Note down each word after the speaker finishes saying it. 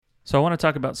So I want to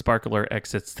talk about sparkler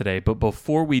exits today, but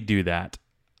before we do that,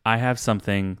 I have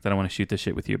something that I want to shoot the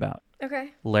shit with you about.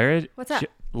 Okay. Lara, What's up?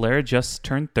 Lara just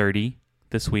turned 30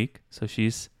 this week, so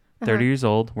she's 30 years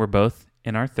old. We're both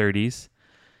in our 30s.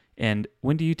 And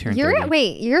when do you turn 30?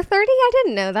 Wait, you're 30? I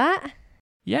didn't know that.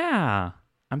 Yeah,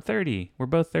 I'm 30. We're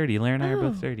both 30. Lara and I are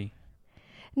both 30.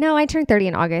 No, I turned 30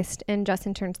 in August, and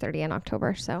Justin turns 30 in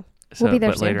October, so we'll be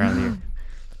there but soon. later on in the year.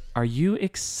 Are you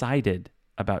excited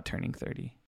about turning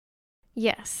 30?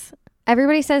 Yes.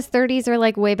 Everybody says 30s are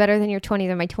like way better than your 20s,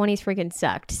 and my 20s freaking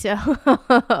sucked. So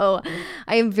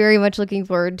I am very much looking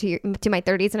forward to my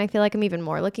 30s, and I feel like I'm even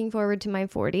more looking forward to my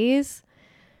 40s.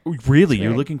 Really?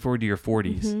 You're looking forward to your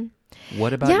 40s? Mm-hmm.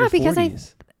 What about your 40s?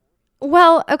 Because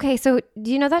well, okay, so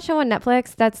do you know that show on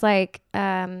Netflix that's like,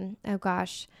 oh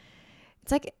gosh,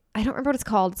 it's like, I don't remember what it's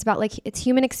called. It's about like, it's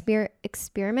human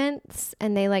experiments,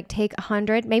 and they like take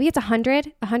 100, maybe it's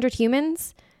 100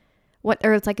 humans,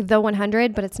 or it's like the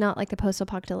 100, but it's not like the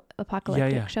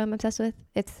post-apocalyptic show I'm obsessed with.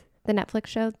 It's the Netflix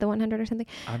show, the 100 or something.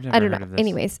 I've never heard of this.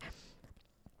 Anyways.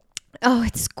 Oh,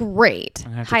 it's great.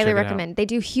 Highly recommend. They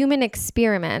do human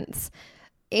experiments,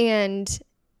 and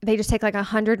they just take like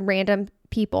 100 random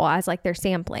people as like their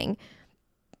sampling,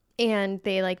 and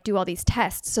they like do all these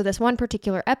tests. So this one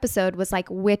particular episode was like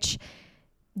which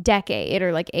decade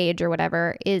or like age or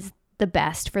whatever is the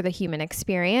best for the human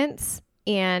experience.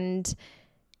 And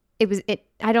I'm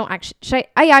going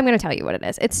to tell you what it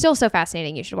is. It's still so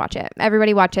fascinating. You should watch it.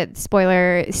 Everybody watch it.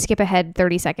 Spoiler, skip ahead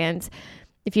 30 seconds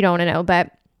if you don't want to know,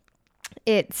 but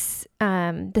it's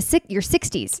your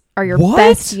 60s are your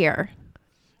best year.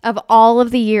 Of all of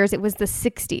the years, it was the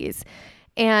 60s.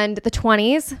 And the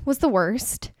 20s was the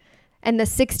worst. And the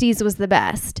 60s was the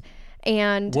best.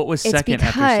 And what was second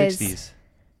after 60s?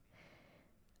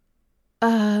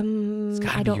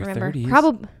 I don't remember.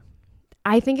 Probably,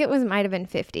 I think it might have been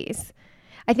 50s.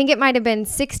 I think it might have been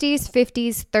 60s,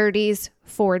 50s, 30s,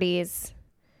 40s.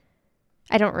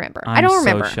 I don't remember. I don't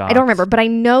remember. But I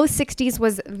know 60s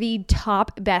was the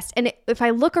top best. And if I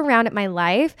look around at my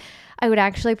life, I would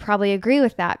actually probably agree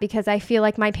with that, because I feel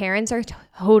like my parents are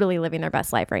totally living their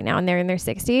best life right now, and they're in their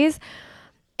 60s.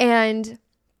 And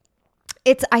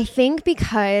I think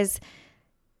because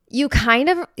you kind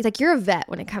of, like, you're a vet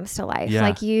when it comes to life. Yeah.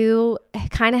 Like, you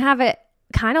kind of have it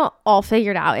kind of all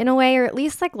figured out in a way, or at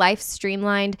least like life's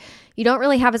streamlined. You don't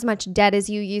really have as much debt as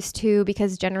you used to,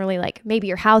 because generally, like, maybe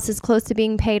your house is close to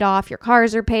being paid off, your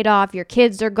cars are paid off, your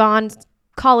kids are gone,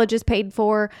 college is paid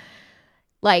for,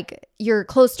 like, you're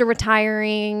close to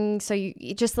retiring. So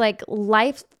you just, like,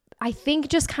 life, I think,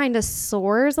 just kind of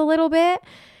soars a little bit.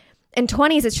 In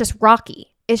 20s, it's just rocky.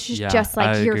 It's just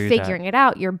like you're figuring it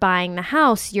out. You're buying the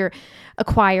house, you're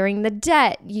acquiring the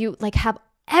debt, you like have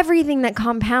everything that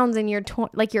compounds in your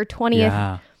 20th.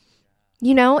 Yeah.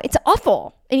 You know, it's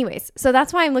awful. Anyways, so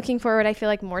that's why I'm looking forward, I feel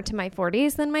like, more to my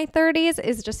 40s than my 30s,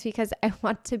 is just because I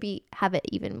want to have it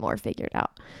even more figured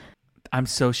out. I'm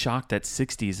so shocked that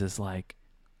 60s is like,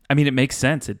 I mean, it makes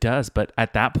sense. It does. But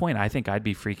at that point, I think I'd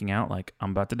be freaking out. Like,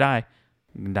 I'm about to die.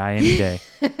 I'm going to die any day.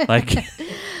 Like,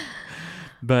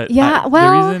 but yeah,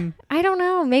 I don't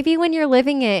know. Maybe when you're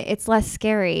living it, it's less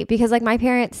scary, because like my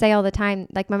parents say all the time,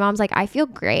 like my mom's like, I feel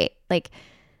great. Like,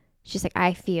 she's like,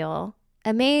 I feel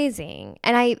amazing.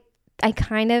 And I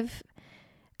kind of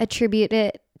attribute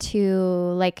it to,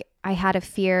 like, I had a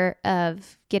fear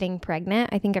of getting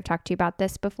pregnant. I think I've talked to you about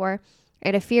this before. I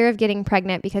had a fear of getting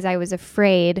pregnant because I was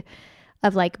afraid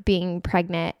of, like, being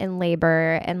pregnant in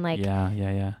labor, and like,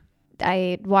 yeah.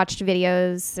 I watched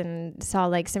videos and saw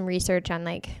like some research on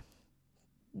like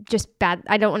just bad.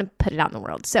 I don't want to put it out in the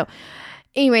world. So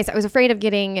anyways, I was afraid of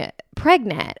getting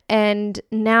pregnant. And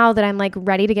now that I'm like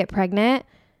ready to get pregnant,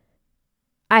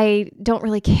 I don't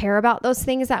really care about those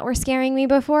things that were scaring me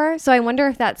before. So I wonder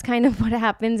if that's kind of what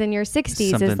happens in your 60s.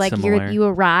 Something is like you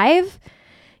arrive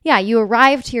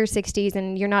to your 60s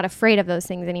and you're not afraid of those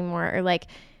things anymore. Or like,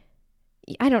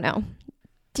 I don't know.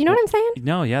 Do you know what I'm saying?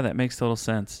 No, yeah, that makes total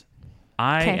sense.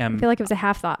 I feel like it was a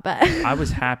half thought, but I was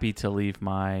happy to leave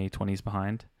my 20s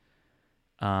behind.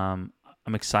 I'm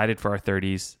excited for our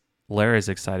 30s. Lara's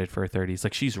excited for her 30s.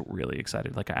 Like, she's really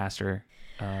excited. Like, I asked her,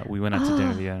 we went out to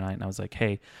dinner the other night, and I was like,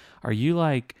 hey, are you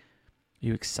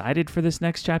excited for this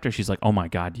next chapter? She's like, oh my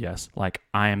God, yes. Like,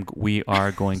 we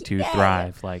are going to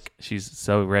thrive. Like, she's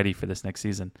so ready for this next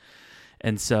season.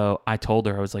 And so I told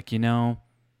her, I was like,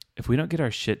 if we don't get our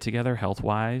shit together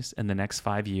health-wise in the next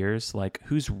 5 years, like,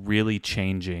 who's really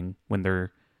changing when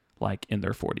they're, like, in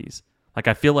their 40s? Like,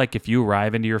 I feel like if you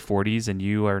arrive into your 40s and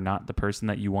you are not the person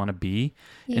that you want to be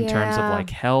in terms of, like,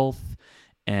 health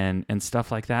and stuff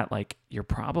like that, like, you're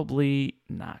probably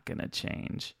not going to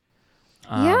change.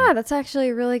 Yeah, that's actually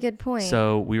a really good point.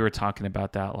 So we were talking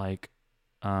about that, like,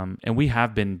 and we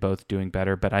have been both doing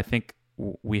better, but I think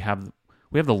we have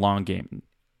the long game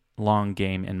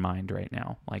in mind right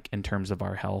now, like in terms of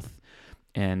our health,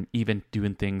 and even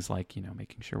doing things like, you know,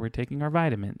 making sure we're taking our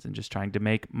vitamins and just trying to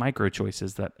make micro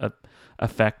choices that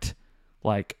affect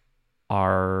like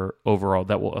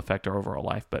that will affect our overall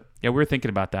life. But yeah, we were thinking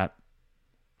about that.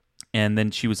 And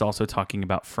then she was also talking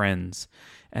about friends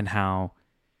and how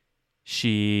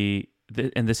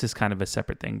and this is kind of a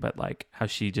separate thing, but like how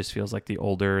she just feels like the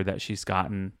older that she's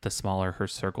gotten, the smaller her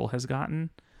circle has gotten.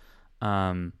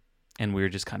 And we were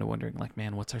just kind of wondering, like,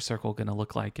 man, what's our circle going to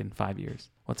look like in 5 years?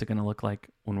 What's it going to look like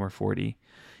when we're 40?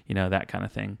 You know, that kind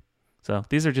of thing. So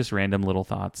these are just random little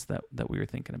thoughts that we were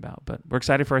thinking about, but we're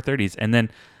excited for our 30s. And then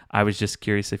I was just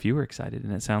curious if you were excited,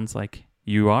 and it sounds like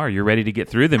you are. You're ready to get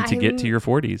through them to get to your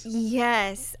 40s.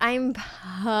 Yes, I'm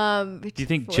pumped. Do you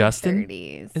think Justin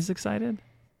 30s. is excited?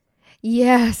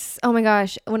 Yes. Oh my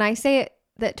gosh. When I say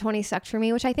that 20 sucked for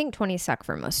me, which I think 20 suck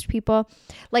for most people,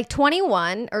 like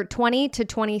 21 or 20 to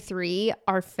 23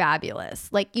 are fabulous.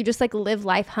 Like you just like live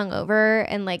life hungover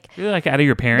and like you're like out of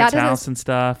your parents' house and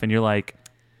stuff, and you're like,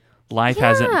 life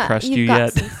hasn't crushed you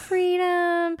yet. Some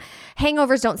freedom.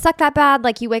 Hangovers don't suck that bad.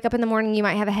 Like you wake up in the morning, you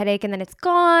might have a headache and then it's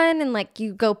gone, and like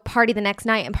you go party the next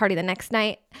night and party the next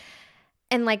night.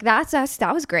 And like that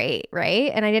was great,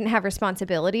 right? And I didn't have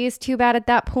responsibilities too bad at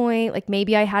that point. Like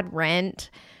maybe I had rent,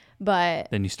 but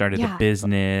then you started a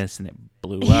business and it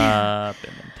blew up,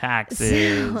 and then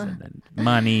taxes and then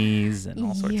monies and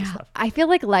all sorts of stuff. I feel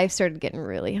like life started getting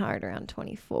really hard around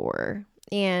 24.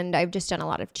 And I've just done a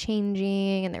lot of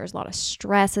changing, and there was a lot of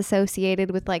stress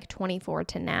associated with like 24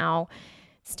 to now.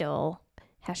 Still,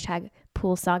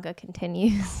 #pool saga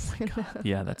continues. Oh my God.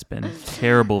 Yeah, that's been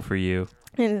terrible for you. It's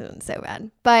been so bad.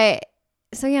 But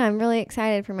so yeah, I'm really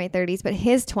excited for my 30s, but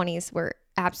his 20s were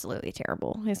absolutely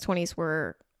terrible. His 20s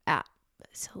were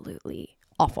absolutely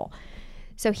awful.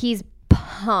 So he's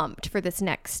pumped for this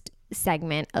next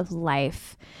segment of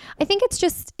life. I think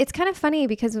it's kind of funny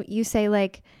because you say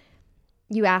like,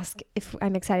 you ask if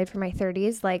I'm excited for my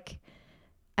 30s, like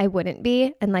I wouldn't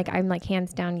be. And like, I'm like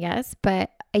hands down, yes.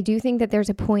 But I do think that there's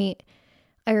a point.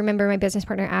 I remember my business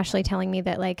partner, Ashley, telling me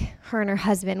that like her and her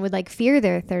husband would like fear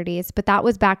their 30s, but that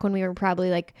was back when we were probably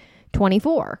like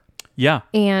 24. Yeah.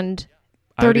 And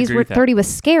 30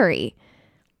 was scary.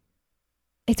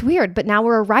 It's weird, but now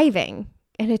we're arriving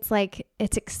and it's like,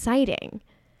 it's exciting.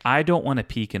 I don't want to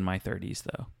peak in my 30s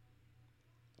though.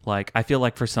 Like, I feel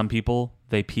like for some people,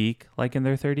 they peak like in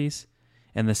their 30s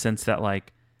in the sense that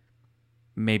like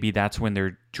maybe that's when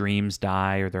their dreams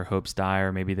die or their hopes die,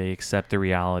 or maybe they accept the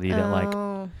reality that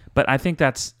like, but I think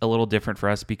that's a little different for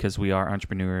us because we are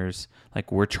entrepreneurs.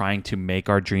 Like we're trying to make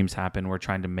our dreams happen. We're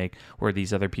trying to make where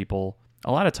these other people,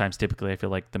 a lot of times, typically, I feel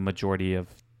like the majority of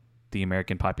the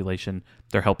American population,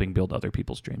 they're helping build other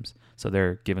people's dreams. So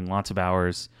they're giving lots of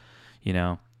hours, you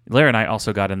know. Lara and I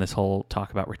also got in this whole talk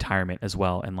about retirement as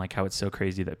well, and like how it's so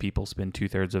crazy that people spend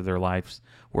 2/3 of their lives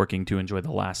working to enjoy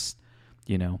the last,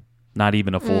 you know, not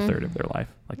even a full third of their life.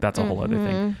 Like that's a whole other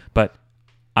thing. But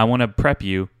I want to prep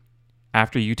you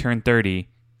after you turn 30,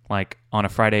 like on a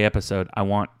Friday episode, I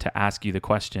want to ask you the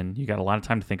question. You got a lot of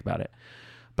time to think about it,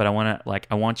 but I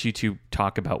want you to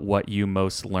talk about what you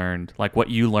most learned, like what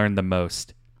you learned the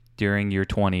most during your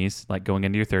 20s, like going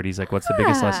into your 30s, like what's the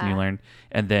biggest lesson you learned,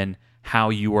 and then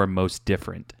how you are most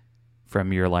different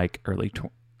from your like early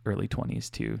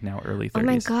 20s to now early 30s. Oh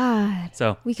my God.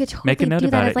 So we could totally make a note do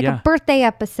about that it. as like a birthday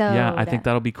episode. Yeah, I think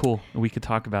that'll be cool. We could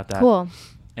talk about that. Cool.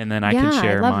 And then I can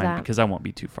share mine because I won't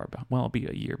be too far behind. Well, I'll be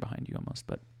a year behind you almost,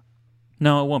 but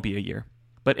no, it won't be a year.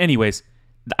 But anyways,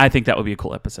 I think that would be a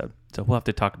cool episode. So we'll have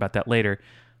to talk about that later.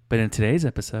 But in today's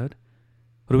episode,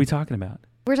 what are we talking about?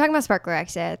 We're talking about sparkler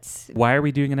exits. Why are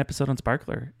we doing an episode on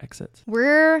sparkler exits?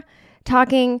 We're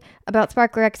talking about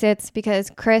sparkler exits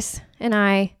because Chris and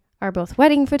I are both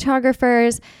wedding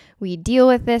photographers. We deal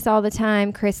with this all the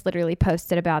time. Chris literally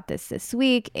posted about this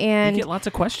week, and we get lots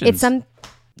of questions.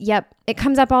 It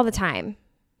comes up all the time.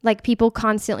 Like people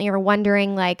constantly are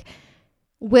wondering, like,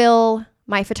 will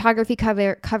my photography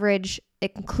coverage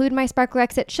include my sparkler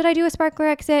exit? Should I do a sparkler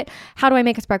exit? How do I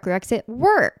make a sparkler exit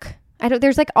work?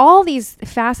 There's like all these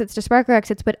facets to sparkler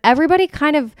exits, but everybody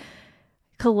kind of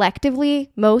collectively,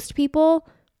 most people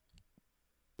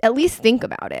at least think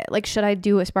about it. Like, should I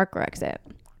do a sparkler exit?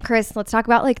 Chris, let's talk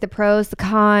about like the pros, the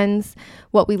cons,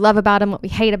 what we love about them, what we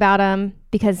hate about them,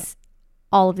 because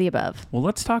all of the above. Well,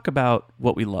 let's talk about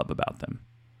what we love about them.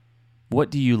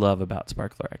 What do you love about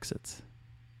sparkler exits?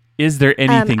 Is there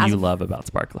anything you love about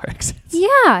sparkler exits?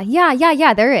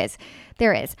 Yeah.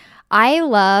 There is. I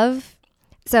love,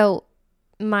 so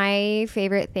my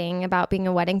favorite thing about being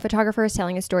a wedding photographer is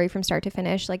telling a story from start to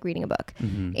finish, like reading a book.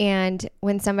 Mm-hmm. And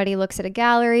when somebody looks at a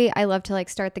gallery, I love to like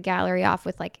start the gallery off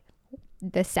with like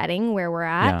the setting where we're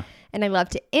at. Yeah. And I love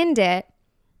to end it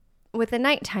with a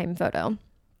nighttime photo,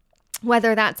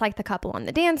 whether that's like the couple on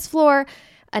the dance floor,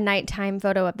 a nighttime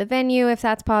photo of the venue, if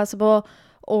that's possible,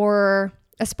 or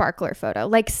a sparkler photo,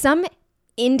 like some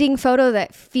ending photo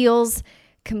that feels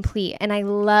complete. And I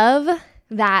love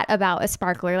that about a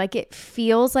sparkler. Like it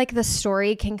feels like the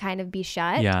story can kind of be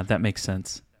shut. Yeah, that makes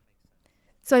sense.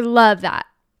 So I love that.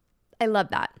 I love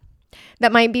that.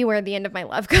 That might be where the end of my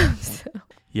love comes.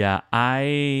 Yeah,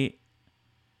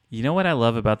 you know what I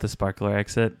love about the sparkler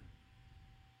exit?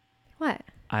 What?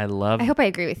 I hope I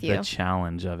agree with you. The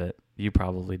challenge of it. You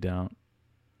probably don't.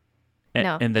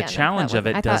 And the challenge of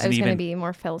it doesn't even... I thought it was going to be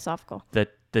more philosophical.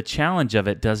 The challenge of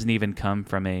it doesn't even come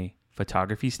from a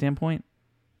photography standpoint.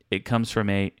 It comes from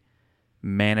a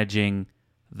managing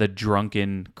the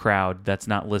drunken crowd that's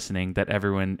not listening, that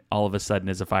everyone all of a sudden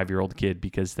is a 5-year-old kid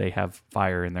because they have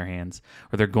fire in their hands,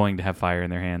 or they're going to have fire in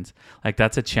their hands. Like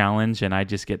that's a challenge, and I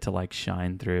just get to like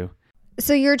shine through.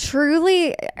 So are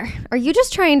you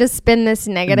just trying to spin this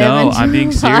negative into positive? I'm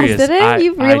being serious.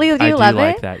 You really do love it?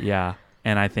 I like that, yeah.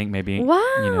 And I think maybe,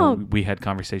 we had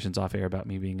conversations off air about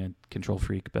me being a control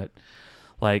freak, but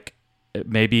like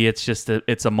maybe it's just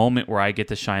it's a moment where I get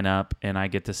to shine up and I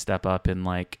get to step up and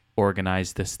like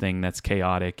organize this thing that's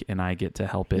chaotic, and I get to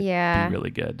help it be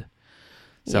really good.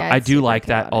 So I do like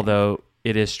chaotic. That, although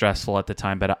it is stressful at the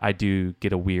time, but I do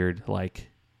get a weird like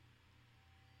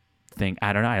thing.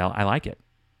 I don't know. I like it.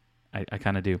 I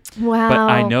kind of do. Wow. But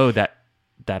I know that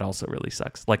also really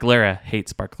sucks. Like Lara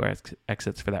hates sparkler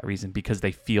exits for that reason, because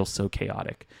they feel so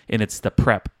chaotic, and it's the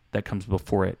prep that comes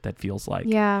before it that feels like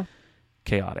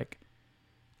chaotic.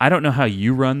 I don't know how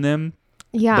you run them,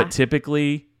 but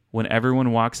typically when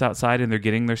everyone walks outside and they're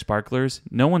getting their sparklers,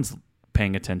 no one's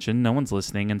paying attention, no one's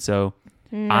listening, and so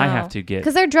I have to get...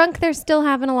 Because they're drunk, they're still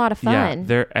having a lot of fun.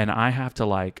 Yeah, and I have to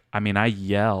I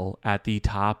yell at the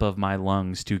top of my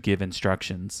lungs to give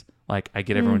instructions. Like I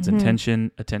get everyone's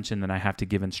attention, then I have to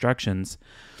give instructions.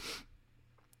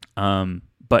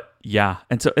 But yeah,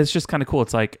 and so it's just kind of cool.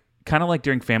 It's like kind of like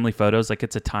during family photos, like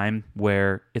it's a time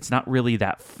where it's not really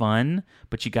that fun,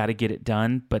 but you got to get it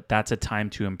done. But that's a time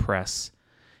to impress,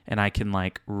 and I can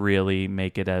like really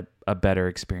make it a better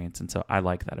experience. And so I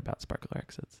like that about sparkler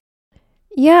exits.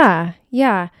 Yeah.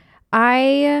 I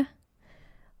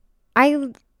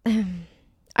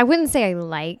wouldn't say I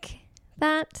like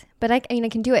that, but I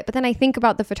can do it. But then I think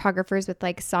about the photographers with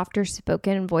like softer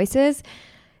spoken voices.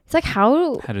 It's like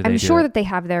how I'm sure that they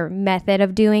have their method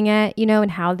of doing it,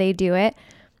 and how they do it.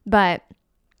 But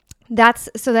that's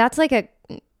like a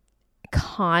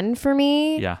con for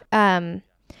me. Yeah.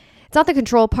 It's not the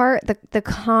control part. The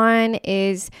con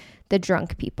is the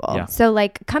drunk people. Yeah. So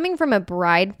like coming from a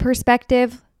bride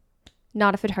perspective,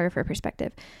 not a photographer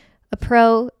perspective, a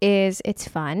pro is it's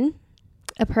fun.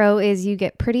 A pro is you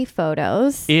get pretty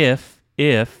photos. If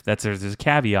there's a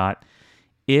caveat,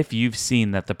 if you've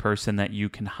seen that the person that you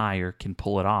can hire can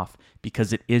pull it off,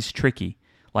 because it is tricky.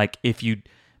 Like if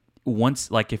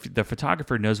the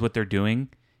photographer knows what they're doing,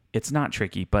 it's not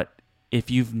tricky. But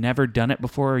if you've never done it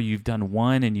before, or you've done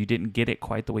one and you didn't get it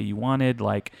quite the way you wanted,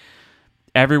 like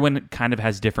everyone kind of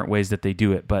has different ways that they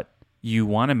do it, but you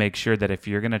want to make sure that if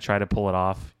you're going to try to pull it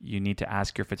off, you need to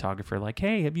ask your photographer, like,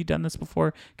 hey, have you done this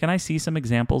before? Can I see some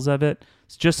examples of it?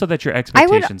 Just so that your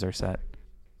expectations are set.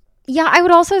 Yeah, I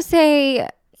would also say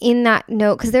in that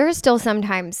note, because there is still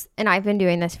sometimes, and I've been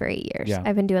doing this for 8 years. Yeah.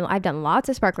 I've done lots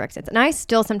of sparkler exits, and I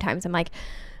still sometimes I'm like,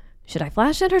 should I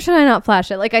flash it or should I not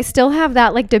flash it? Like I still have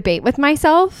that like debate with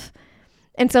myself.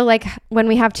 And so like when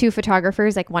we have two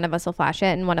photographers, like one of us will flash it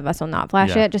and one of us will not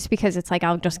flash it, just because it's like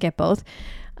I'll just get both.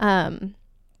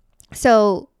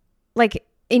 So like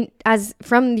as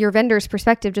from your vendor's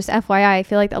perspective, just FYI, I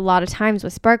feel like a lot of times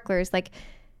with sparklers, like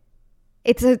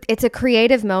it's a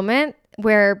creative moment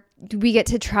where we get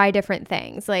to try different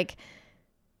things. Like,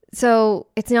 so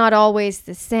it's not always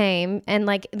the same, and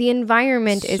like the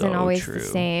environment isn't always the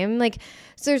same. Like,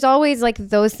 so there's always like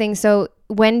those things. So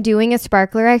when doing a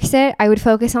sparkler exit, I would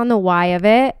focus on the why of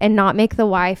it and not make the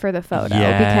why for the photo,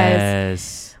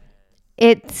 because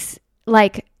it's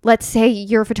like, let's say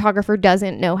your photographer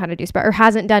doesn't know how to do sparkler or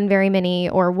hasn't done very many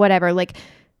or whatever. Like,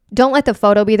 don't let the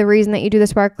photo be the reason that you do the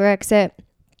sparkler exit.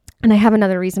 And I have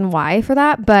another reason why for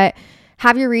that, but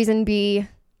have your reason be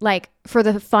like for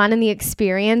the fun and the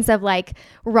experience of like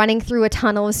running through a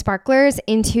tunnel of sparklers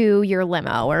into your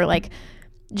limo, or like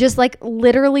just like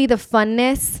literally the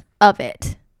funness of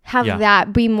it. Have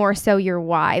that be more so your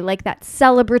why, like that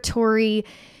celebratory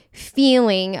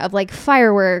feeling of like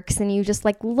fireworks and you just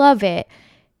like love it.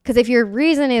 Because if your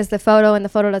reason is the photo and the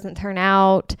photo doesn't turn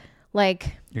out,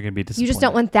 like you're going to be disappointed. You just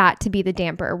don't want that to be the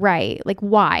damper, right? Like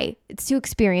why? It's to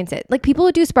experience it. Like people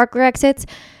who do sparkler exits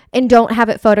and don't have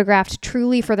it photographed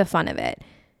truly for the fun of it.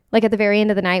 Like at the very end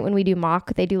of the night when we do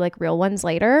mock, they do like real ones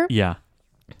later. Yeah.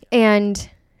 And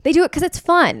they do it because it's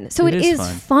fun. So it is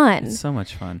fun. It's so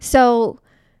much fun. So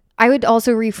I would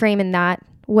also reframe in that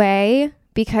way,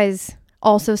 because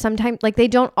also sometimes like they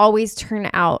don't always turn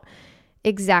out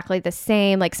exactly the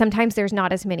same. Like sometimes there's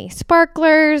not as many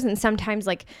sparklers, and sometimes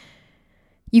like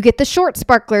you get the short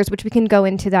sparklers, which we can go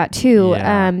into that too.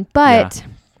 But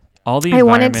all the I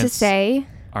wanted to say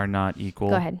are not equal.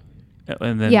 Go ahead.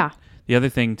 And then the other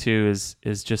thing too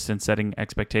is just in setting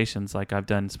expectations. Like I've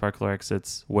done sparkler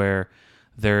exits where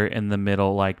they're in the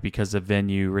middle, like because of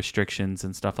venue restrictions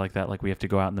and stuff like that. Like we have to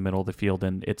go out in the middle of the field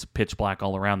and it's pitch black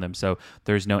all around them. So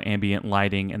there's no ambient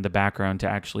lighting in the background to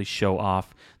actually show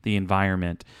off the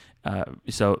environment.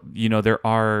 So, there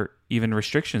are even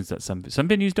restrictions that some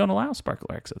venues don't allow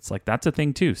sparkler exits. Like that's a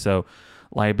thing too. So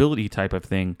liability type of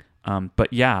thing.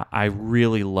 But yeah, I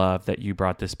really love that you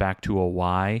brought this back to a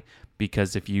why,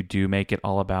 because if you do make it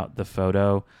all about the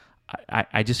photo,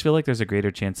 I just feel like there's a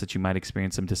greater chance that you might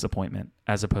experience some disappointment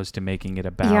as opposed to making it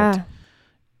about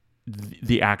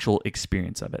the actual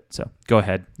experience of it. So go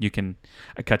ahead.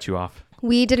 I cut you off.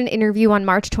 We did an interview on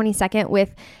March 22nd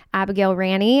with Abigail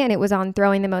Ranney, and it was on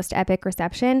throwing the most epic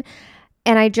reception.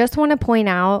 And I just want to point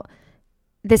out,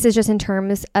 this is just in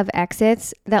terms of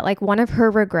exits, that like one of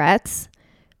her regrets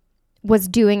was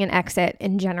doing an exit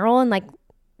in general and like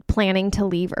planning to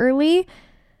leave early.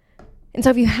 And so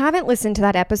if you haven't listened to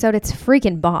that episode, it's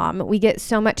freaking bomb. We get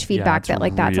so much feedback that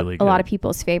like that's a lot of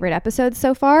people's favorite episodes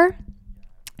so far.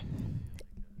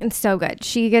 It's so good.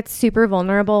 She gets super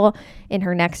vulnerable in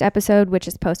her next episode, which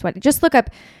is post-wedding. Just look up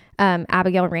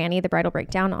Abigail Ranney, The Bridal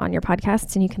Breakdown, on your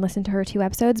podcasts, and you can listen to her 2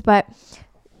 episodes. But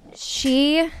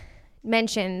she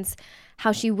mentions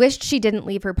how she wished she didn't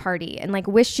leave her party and like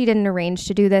wished she didn't arrange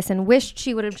to do this and wished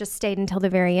she would have just stayed until the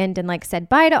very end and like said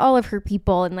bye to all of her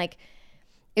people. And like,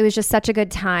 it was just such a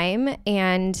good time,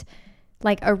 and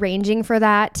like arranging for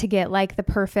that to get like the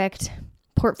perfect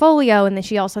portfolio. And then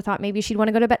she also thought maybe she'd want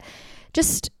to go to bed.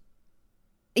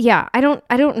 I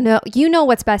don't know. You know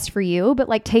what's best for you, but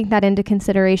like take that into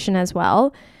consideration as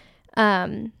well.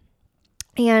 And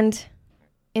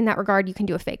in that regard, you can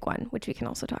do a fake one, which we can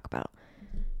also talk about.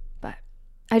 But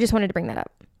I just wanted to bring that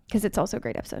up because it's also a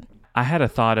great episode. I had a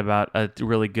thought about a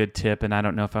really good tip, and I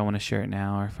don't know if I want to share it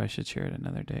now or if I should share it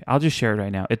another day. I'll just share it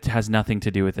right now. It has nothing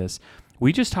to do with this.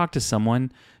 We just talked to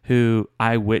someone who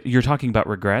you're talking about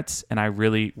regrets, and I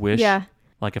really wish,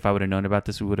 like if I would have known about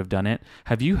this, we would have done it.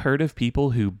 Have you heard of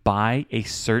people who buy a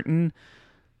certain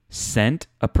scent,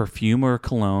 a perfume or a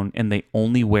cologne, and they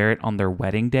only wear it on their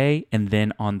wedding day and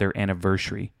then on their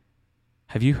anniversary?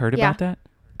 Have you heard about that?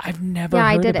 I've never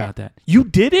heard about that. You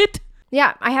did it?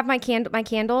 Yeah, I have my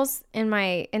candles in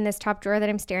this top drawer that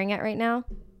I'm staring at right now.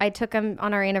 I took them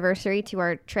on our anniversary to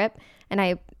our trip,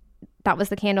 and that was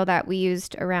the candle that we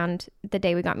used around the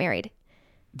day we got married.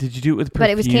 Did you do it with perfume? But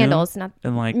it was candles, not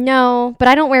and no. But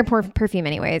I don't wear perfume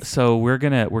anyways. So we're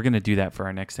gonna do that for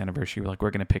our next anniversary.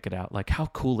 We're gonna pick it out. Like, how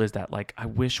cool is that? Like, I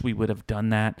wish we would have done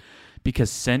that, because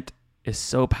scent is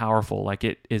so powerful. Like,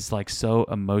 it is like so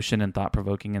emotion and thought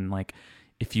provoking, and like,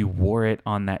 if you wore it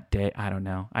on that day, I don't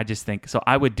know. I just think so.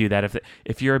 I would do that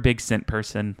if you're a big scent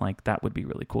person. Like, that would be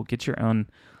really cool. Get your own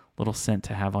little scent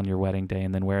to have on your wedding day,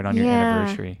 and then wear it on your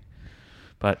anniversary.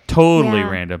 But totally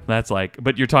random. That's like,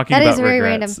 but you're talking about regrets.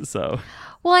 Random. So,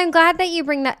 well, I'm glad that you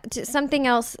bring that to something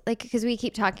else. Like, because we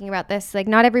keep talking about this. Like,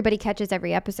 not everybody catches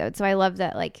every episode. So I love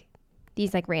that. Like,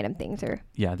 these like random things are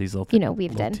these little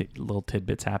little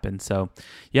tidbits happen. So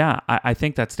I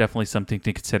think that's definitely something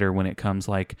to consider when it comes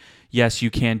like, yes, you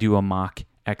can do a mock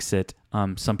exit.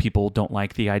 Some people don't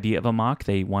like the idea of a mock.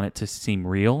 They want it to seem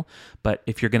real. But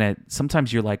if you're gonna,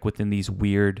 sometimes you're like within these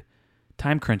weird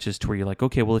time crunches to where you're like,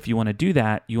 okay, well, if you want to do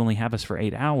that, you only have us for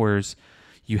 8 hours.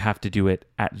 You have to do it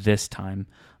at this time.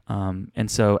 And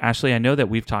so, Ashley, I know that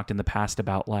we've talked in the past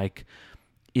about like,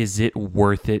 is it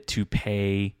worth it to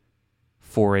pay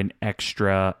for an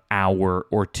extra hour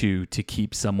or 2 to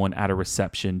keep someone at a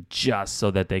reception just so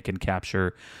that they can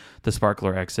capture the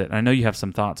sparkler exit? And I know you have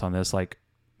some thoughts on this. Like,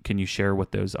 can you share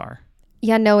what those are?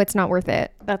 Yeah, no, it's not worth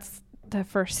it. That's the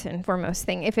first and foremost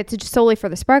thing. If it's solely for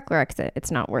the sparkler exit,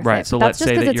 it's not worth it. So that's just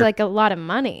because it's like a lot of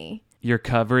money. Your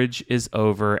coverage is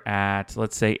over at,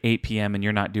 let's say, 8 p.m. and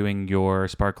you're not doing your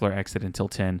sparkler exit until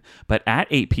 10. But at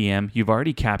 8 p.m., you've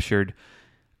already captured,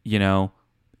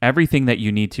 everything that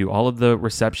you need to. All of the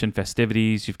reception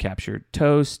festivities, you've captured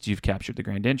toast, you've captured the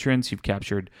grand entrance, you've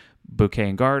captured bouquet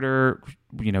and garter,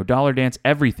 dollar dance,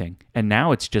 everything. And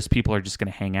now it's just people are just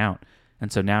going to hang out.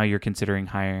 And so now you're considering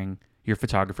hiring your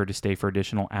photographer to stay for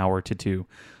additional hour to 2.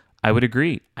 I would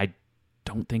agree. I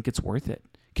don't think it's worth it.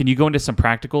 Can you go into some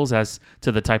practicals as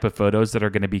to the type of photos that are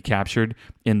going to be captured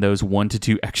in those 1 to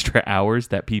 2 extra hours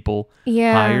that people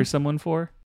hire someone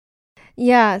for?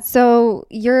 Yeah. So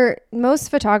your most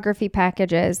photography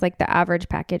packages, like the average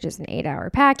package is an 8-hour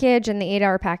package, and the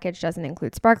 8-hour package doesn't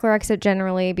include sparkler exit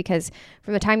generally, because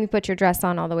from the time you put your dress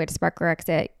on all the way to sparkler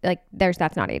exit, like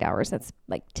that's not 8 hours. That's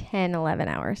like 10, 11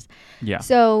 hours. Yeah.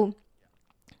 So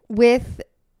with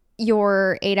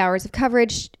your 8 hours of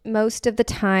coverage, most of the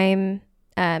time,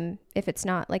 if it's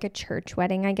not like a church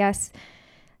wedding, I guess,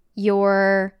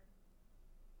 you're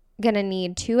going to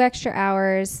need 2 extra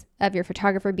hours of your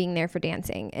photographer being there for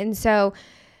dancing. And so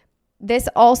this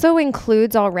also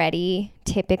includes already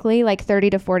typically like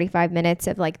 30 to 45 minutes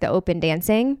of like the open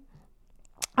dancing.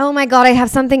 Oh my God, I have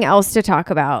something else to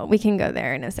talk about. We can go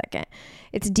there in a second.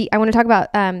 I want to talk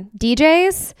about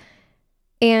DJs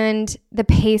and the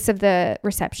pace of the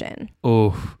reception.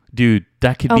 Oh, dude,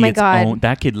 that could be its own.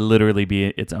 That could literally be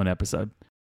its own episode.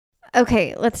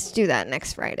 Okay, let's do that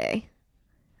next Friday.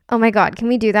 Oh my God, can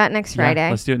we do that next Friday?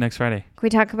 Let's do it next Friday. Can we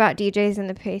talk about DJs and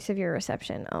the pace of your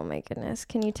reception? Oh my goodness,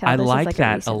 can you tell? I like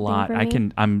that a lot.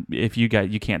 If you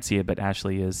can't see it, but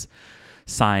Ashley is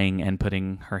sighing and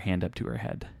putting her hand up to her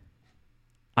head.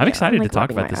 I'm excited to talk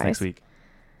about this next week.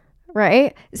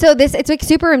 Right. So it's like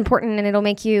super important, and it'll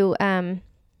make you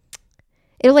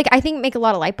it'll like, I think, make a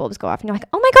lot of light bulbs go off, and you're like,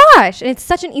 oh my gosh. And it's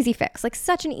such an easy fix, like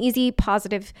such an easy,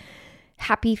 positive,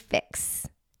 happy fix.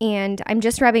 And I'm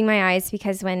just rubbing my eyes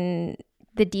because when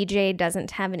the DJ doesn't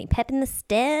have any pep in the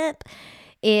step,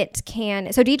 it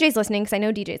can. So DJs listening, because I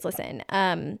know DJs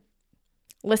listen.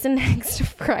 Listen next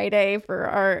Friday for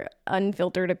our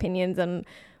unfiltered opinions on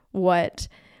what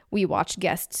we watch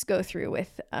guests go through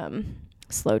with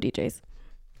slow DJs.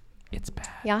 It's bad.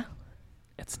 Yeah.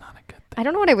 It's not a good thing. I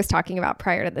don't know what I was talking about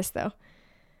prior to this, though.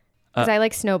 Because I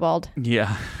snowballed.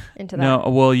 Yeah. Into that. No,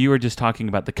 well, you were just talking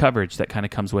about the coverage that kind of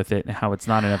comes with it and how it's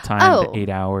not enough time. The 8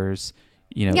 hours,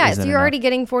 Yeah, so you're already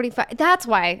getting 45. That's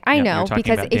why I know,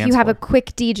 because if you have a quick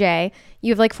DJ,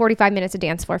 you have like 45 minutes of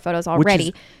dance floor photos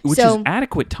already. Which is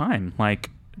adequate time. Like,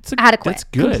 adequate. That's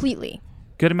good. Completely.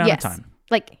 Good amount of time.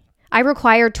 Like, I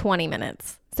require 20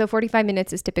 minutes. So 45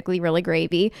 minutes is typically really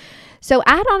gravy. So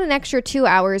add on an extra 2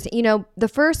 hours. The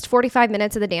first 45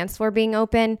 minutes of the dance floor being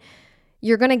open,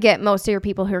 you're going to get most of your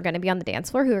people who are going to be on the dance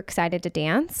floor who are excited to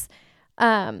dance.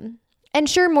 And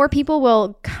sure, more people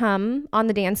will come on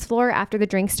the dance floor after the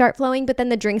drinks start flowing, but then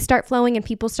the drinks start flowing and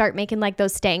people start making like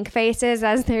those stank faces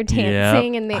as they're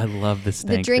dancing. Yep. And I love the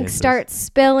stank the drinks faces. start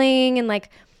spilling and like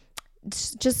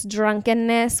just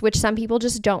drunkenness, which some people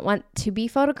just don't want to be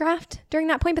photographed during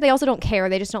that point, but they also don't care.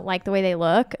 They just don't like the way they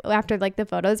look after like the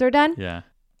photos are done. Yeah.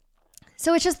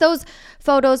 So it's just those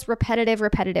photos, repetitive.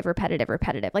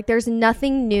 Like there's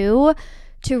nothing new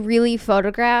to really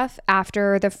photograph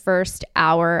after the first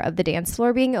hour of the dance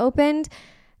floor being opened.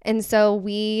 And so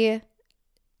we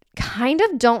kind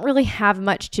of don't really have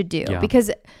much to do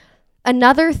because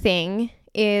another thing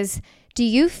is, do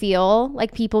you feel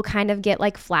like people kind of get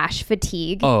like flash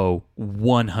fatigue? Oh,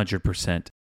 100%.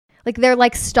 Like they're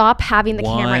like, stop having the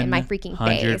camera in my freaking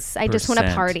face. I just want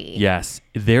to party. Yes.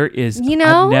 There is,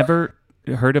 I've never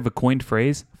heard of a coined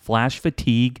phrase, flash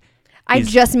fatigue. I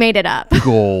just made it up.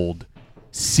 Gold.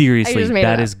 Seriously,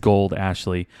 that is gold,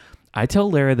 Ashley. I tell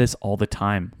Lara this all the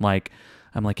time. Like,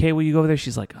 I'm like, hey, will you go over there?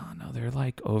 She's like, oh no, they're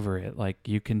like over it. Like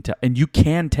you can tell, and you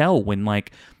can tell when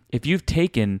like, if you've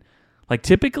taken, like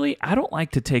typically I don't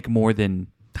like to take more than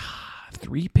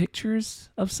 3 pictures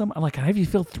of some, like, have you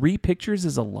feel 3 pictures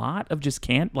is a lot of just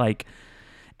can't like,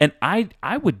 and I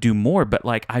would do more, but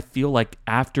like, I feel like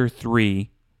after 3,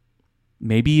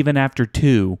 maybe even after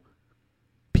 2,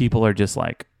 people are just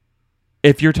like,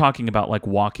 if you're talking about like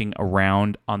walking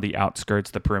around on the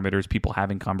outskirts, the perimeters, people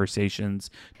having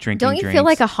conversations, drinking drinks. Don't you feel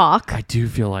like a hawk? I do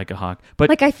feel like a hawk. But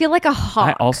like, I feel like a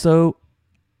hawk.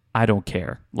 I don't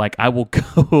care. Like I will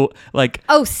go like,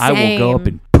 same. I will go up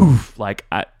and poof. Like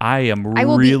I am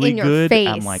really good. Face.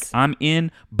 I'm like, I'm in,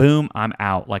 boom, I'm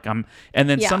out. Like and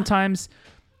then sometimes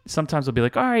I'll be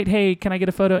like, all right, hey, can I get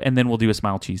a photo? And then we'll do a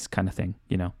smile cheese kind of thing.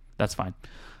 That's fine.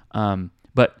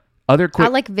 But other quick, I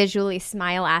like visually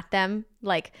smile at them,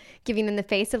 like giving them the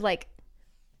face of like,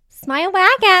 smile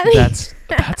back at me.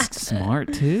 That's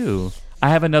smart too. I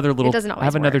have another little. It doesn't always I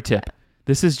have another work, tip. But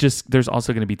This is just. There's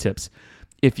also going to be tips.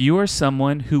 If you are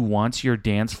someone who wants your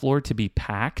dance floor to be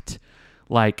packed,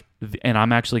 like and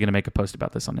I'm actually going to make a post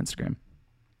about this on Instagram.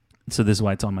 So this is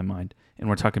why it's on my mind. And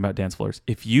we're talking about dance floors.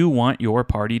 If you want your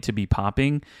party to be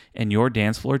popping and your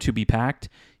dance floor to be packed,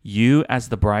 you as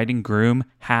the bride and groom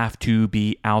have to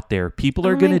be out there. People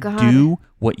are going to do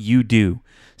what you do.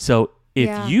 So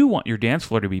if you want your dance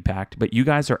floor to be packed, but you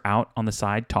guys are out on the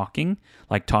side talking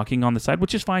on the side,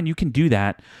 which is fine, you can do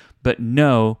that, but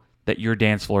know that your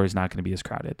dance floor is not going to be as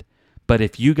crowded. But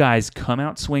if you guys come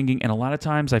out swinging, and a lot of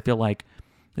times I feel like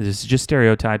this is just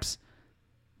stereotypes,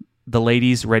 the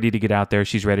lady's ready to get out there,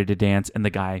 she's ready to dance, and the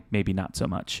guy maybe not so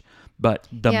much. But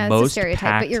the most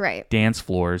packed dance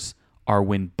floors are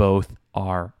when both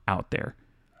are out there.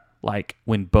 Like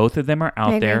when both of them are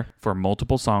out there for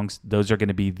multiple songs, those are going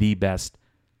to be the best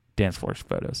dance floor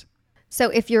photos. So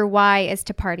if your why is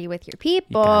to party with your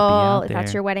people, if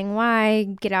that's your wedding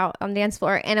why, get out on the dance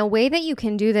floor. And a way that you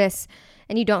can do this,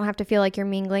 and you don't have to feel like you're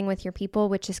mingling with your people,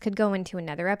 which this could go into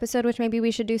another episode, which maybe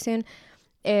we should do soon,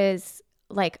 is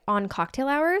like on cocktail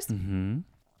hours. Mm-hmm.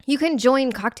 You can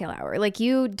join cocktail hour.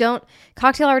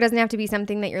 Cocktail hour doesn't have to be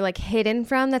something that you're like hidden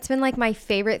from. That's been like my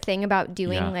favorite thing about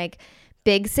doing like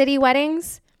big city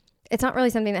weddings. It's not really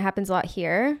something that happens a lot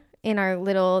here in our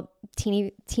little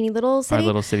teeny little city. Our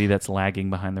little city that's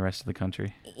lagging behind the rest of the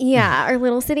country. Yeah, our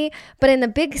little city. But in the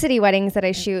big city weddings that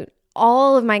I shoot,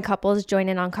 all of my couples join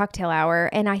in on cocktail hour.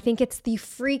 And I think it's the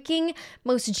freaking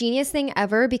most genius thing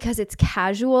ever because it's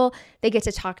casual. They get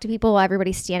to talk to people while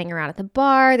everybody's standing around at the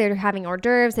bar. They're having hors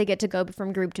d'oeuvres. They get to go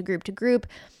from group to group to group.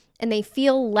 And they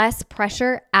feel less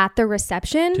pressure at the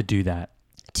reception to do that.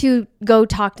 To go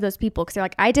talk to those people because they're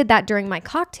like, I did that during my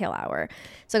cocktail hour.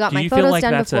 So I got my photos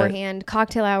done beforehand,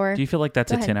 cocktail hour. Do you feel like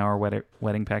that's a 10-hour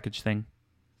wedding package thing?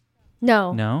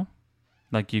 No. No?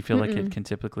 Like you feel like it can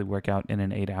typically work out in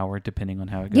an 8-hour depending on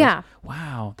how it goes? Yeah.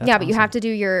 Wow. That's awesome. But you have to do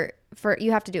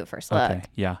you have to do it first look. Okay.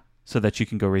 Yeah. So that you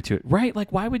can go right to it. Right.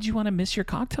 Like why would you want to miss your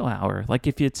cocktail hour? Like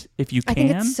if you can. I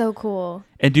think it's so cool.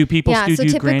 And do people still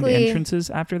do grand entrances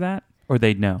after that? Or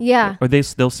they'd know? Yeah. Or they'll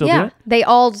still do it? They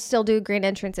all still do grand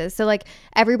entrances. So like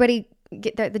everybody,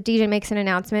 the DJ makes an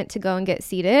announcement to go and get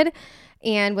seated.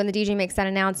 And when the DJ makes that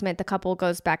announcement, the couple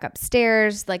goes back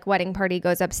upstairs, like wedding party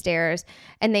goes upstairs.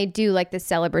 And they do like the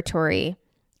celebratory,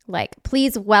 like,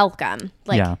 please welcome.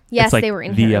 Like, yes, like they were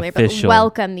in here earlier, but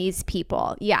welcome these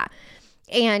people. Yeah.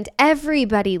 And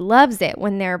everybody loves it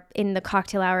when they're in the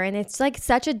cocktail hour. And it's like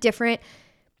such a different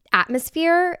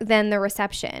atmosphere than the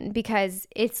reception because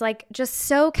it's like just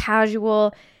so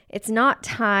casual. It's not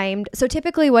timed. So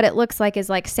typically what it looks like is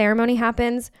like ceremony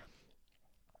happens.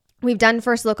 We've done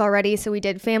first look already. So we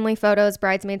did family photos,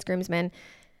 bridesmaids, groomsmen,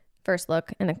 first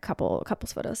look, and a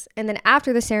couples photos. And then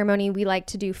after the ceremony, we like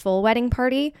to do full wedding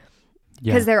party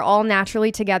because they're all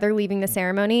naturally together leaving the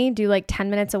ceremony, do like 10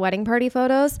 minutes of wedding party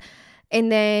photos. And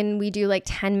then we do like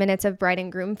 10 minutes of bride and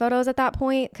groom photos at that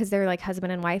point because they're like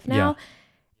husband and wife now. Yeah.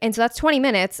 And so that's 20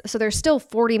 minutes. So there's still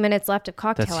 40 minutes left of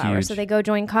cocktail hour. Huge. So they go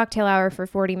join cocktail hour for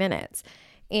 40 minutes.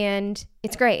 And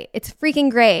it's great. It's freaking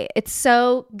great. It's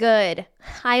so good.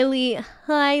 Highly,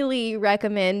 highly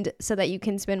recommend so that you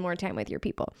can spend more time with your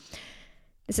people.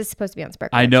 This is supposed to be on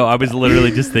Sparkler. I know. I was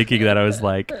literally just thinking that. I was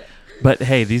like, but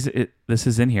hey, this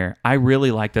is in here. I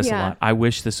really like this a lot. I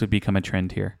wish this would become a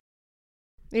trend here.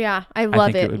 Yeah, I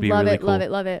love it. Love it, cool.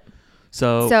 Love it.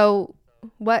 So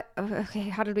what? Okay,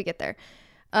 how did we get there?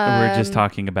 We're just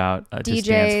talking about just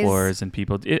dance floors and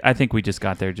people. I think we just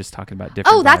got there just talking about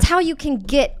different. Oh, that's how you can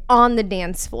get on the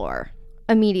dance floor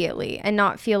immediately and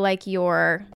not feel like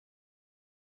you're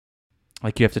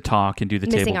like you have to talk and do the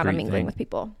missing table out on mingling thing with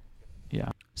people. Yeah.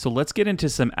 So let's get into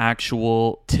some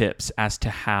actual tips as to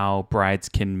how brides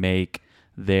can make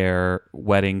their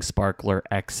wedding sparkler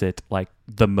exit like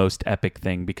the most epic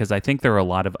thing, because I think there are a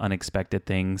lot of unexpected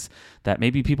things that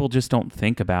maybe people just don't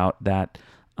think about that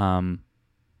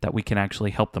that we can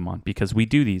actually help them on, because we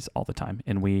do these all the time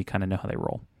and we kind of know how they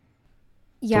roll.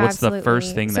 Yeah, so what's absolutely. the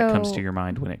first thing that comes to your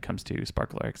mind when it comes to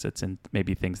sparkler exits and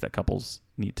maybe things that couples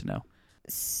need to know?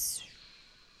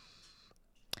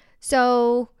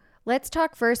 So let's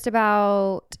talk first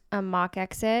about a mock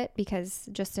exit, because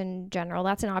just in general,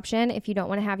 that's an option if you don't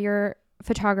want to have your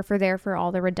photographer there for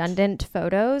all the redundant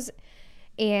photos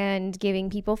and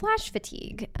giving people flash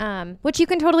fatigue, which you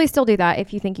can totally still do that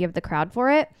if you think you have the crowd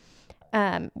for it.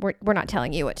 We're not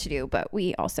telling you what to do, but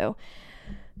we also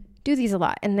do these a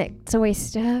lot, and it's a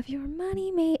waste of your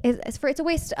money. It's a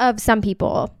waste of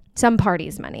some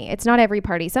parties' money. It's not every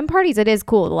party. Some parties it is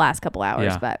cool the last couple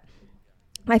hours, but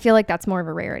I feel like that's more of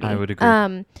a rarity. I would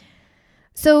agree.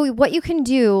 So what you can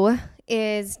do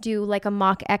is do like a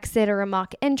mock exit or a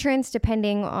mock entrance,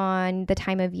 depending on the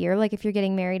time of year. Like if you're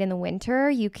getting married in the winter,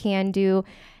 you can do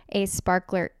a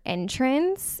sparkler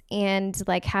entrance and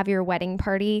like have your wedding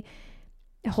party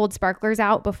hold sparklers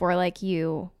out before like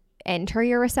you enter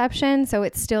your reception. So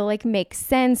it still like makes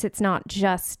sense. It's not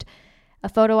just a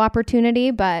photo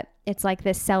opportunity, but it's like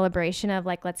this celebration of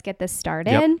like, let's get this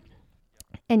started. Yep.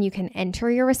 And you can enter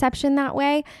your reception that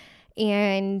way.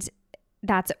 And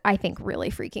that's, I think, really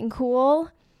freaking cool.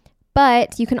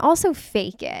 But you can also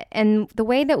fake it. And the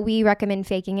way that we recommend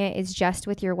faking it is just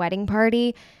with your wedding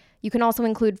party. You can also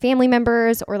include family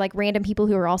members or like random people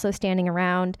who are also standing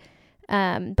around.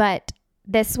 But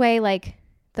this way, like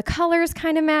the colors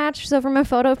kind of match. So from a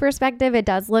photo perspective, it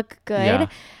does look good. Yeah.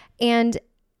 And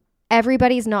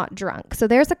everybody's not drunk. So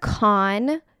there's a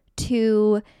con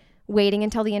to waiting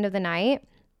until the end of the night.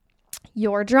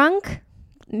 You're drunk,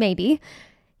 maybe.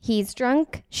 He's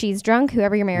drunk, she's drunk,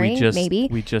 whoever you're marrying, maybe.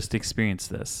 We just experienced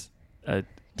this.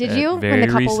 Did you? When the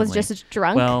couple recently. Was just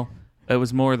drunk? Well, it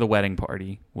was more the wedding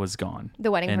party was gone. The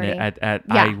wedding party. And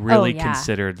I really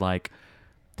considered like,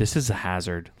 this is a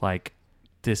hazard. Like,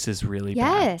 this is really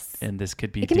bad. And this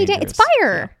could be dangerous. It's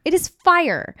fire. Yeah. It is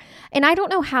fire. And I don't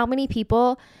know how many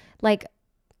people, like,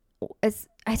 it's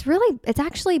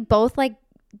actually both like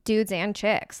dudes and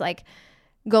chicks, like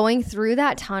going through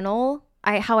that tunnel.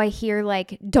 How I hear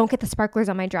like, don't get the sparklers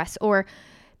on my dress, or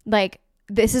like,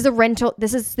 this is a rental.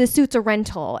 This suit's a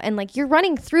rental. And like, you're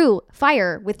running through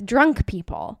fire with drunk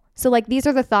people. So like, these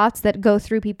are the thoughts that go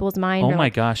through people's mind. Oh my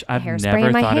gosh. I've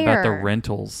never thought about the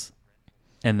rentals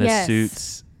and the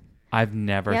suits. I've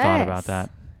never thought about that.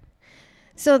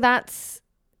 So that's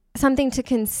something to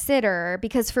consider,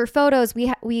 because for photos,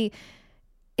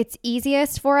 it's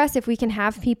easiest for us if we can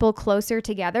have people closer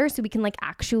together so we can like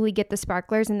actually get the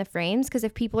sparklers in the frames. Because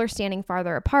if people are standing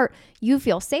farther apart, you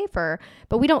feel safer,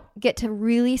 but we don't get to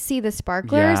really see the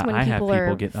sparklers when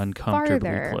people get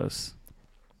uncomfortably close.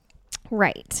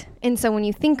 Right. And so when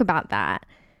you think about that,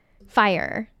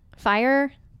 fire,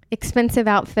 expensive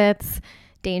outfits,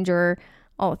 danger,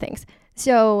 all the things.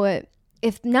 So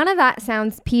if none of that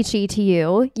sounds peachy to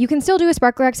you, you can still do a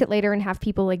sparkler exit later and have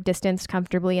people like distanced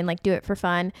comfortably and like do it for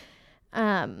fun.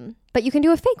 But you can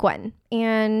do a fake one.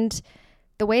 And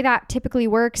the way that typically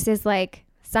works is like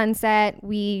sunset,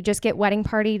 we just get wedding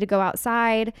party to go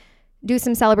outside, do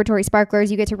some celebratory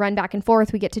sparklers. You get to run back and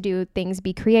forth. We get to do things,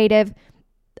 be creative.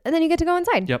 And then you get to go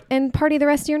inside and party the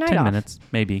rest of your night 10 off. 10 minutes,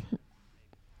 maybe.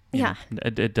 Yeah.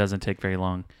 It doesn't take very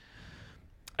long.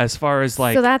 As far as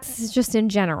like... So that's just in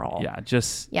general.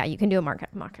 Yeah, you can do a mock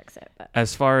exit. But.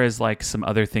 As far as like some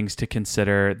other things to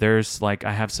consider, there's like,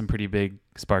 I have some pretty big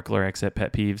sparkler exit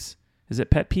pet peeves. Is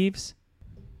it pet peeves?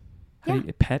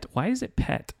 Why is it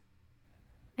pet?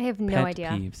 I have no idea.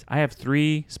 Peeves. I have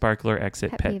 3 sparkler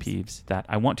exit pet peeves that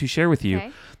I want to share with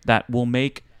you that will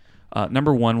make,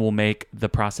 number 1, will make the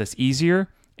process easier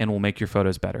and will make your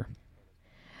photos better.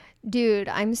 Dude,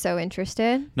 I'm so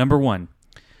interested. Number 1.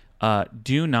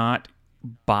 Do not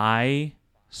buy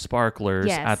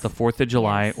sparklers at the 4th of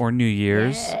July or New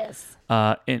Year's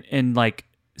and like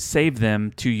save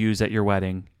them to use at your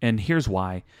wedding. And here's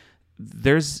why.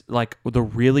 There's like the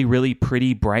really, really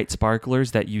pretty bright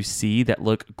sparklers that you see that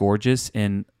look gorgeous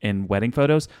in wedding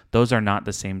photos. Those are not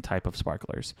the same type of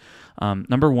sparklers.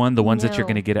 Number 1, the ones that you're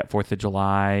going to get at 4th of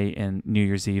July and New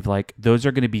Year's Eve, like those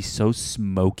are going to be so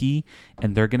smoky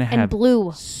and they're going to have... And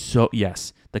blue. So,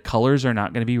 yes. The colors are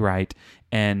not going to be right,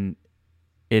 and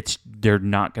they're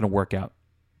not going to work out.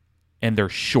 And they're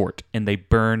short, and they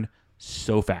burn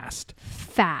so fast.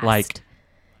 Like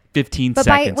 15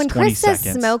 seconds, when 20 Chris seconds.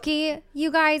 Says smoky,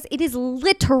 you guys, it is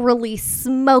literally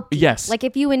smoky. Yes. Like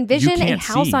if you envision a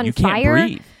house on fire,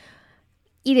 breathe.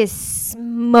 It is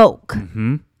smoke.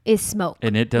 Mm-hmm. Is smoke.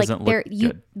 And it doesn't look good.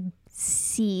 You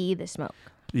see the smoke.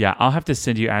 Yeah, I'll have to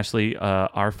send you, Ashley,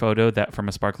 our photo that from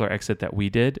a sparkler exit that we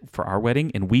did for our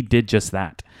wedding, and we did just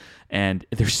that. And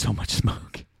there's so much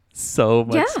smoke,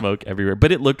 smoke everywhere.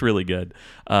 But it looked really good.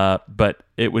 But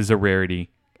it was a rarity.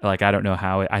 Like, I don't know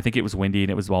how. I think it was windy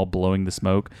and it was all blowing the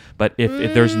smoke. But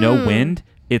if there's no wind,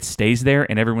 it stays there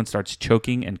and everyone starts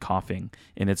choking and coughing.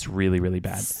 And it's really, really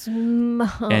bad. Smoke.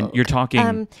 And you're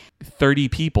talking 30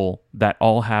 people that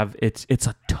all have, it's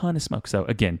a ton of smoke. So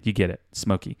again, you get it,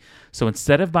 smoky. So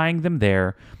instead of buying them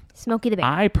there, Smokey the Bear.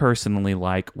 I personally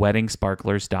like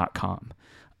weddingsparklers.com.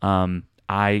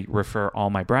 I refer all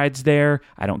my brides there.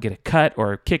 I don't get a cut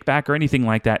or a kickback or anything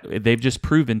like that. They've just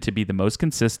proven to be the most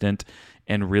consistent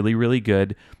and really, really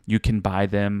good. You can buy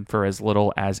them for as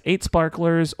little as 8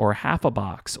 sparklers or half a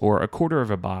box or a quarter of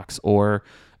a box or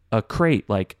a crate.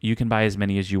 Like, you can buy as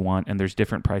many as you want, and there's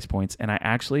different price points. And I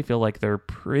actually feel like they're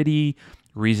pretty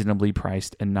reasonably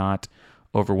priced and not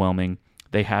overwhelming.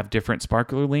 They have different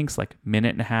sparkler lengths, like 1.5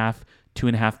 minutes,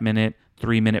 2.5 minute,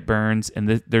 3-minute burns, and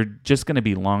they're just going to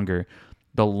be longer.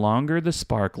 The longer the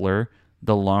sparkler,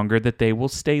 the longer that they will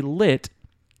stay lit.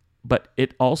 But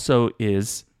it also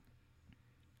is,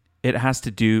 it has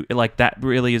to do, like, that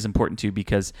really is important too,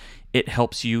 because it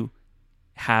helps you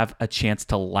have a chance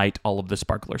to light all of the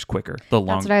sparklers quicker. That's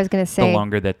what I was going to say. The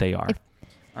longer that they are.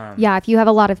 If you have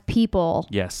a lot of people.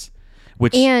 Yes.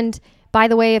 And by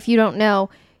the way, if you don't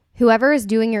know, whoever is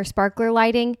doing your sparkler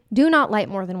lighting, do not light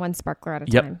more than one sparkler at a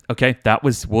time. Okay.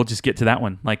 We'll just get to that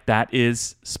one. Like, that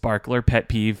is sparkler pet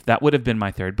peeve. That would have been my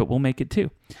third, but we'll make it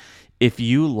 2. If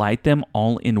you light them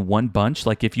all in one bunch,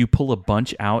 like if you pull a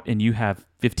bunch out and you have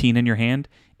 15 in your hand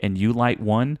and you light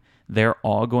one, they're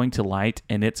all going to light,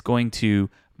 and they're going to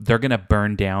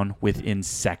burn down within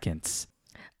seconds.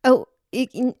 Oh,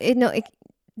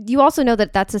 you also know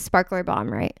that that's a sparkler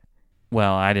bomb, right?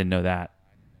 Well, I didn't know that.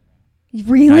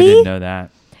 Really? I didn't know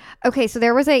that. Okay, so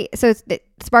there was it's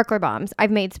sparkler bombs.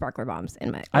 I've made sparkler bombs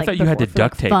in my. I thought you had to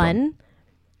duct tape them.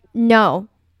 No,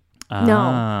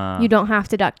 no, you don't have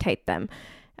to duct tape them.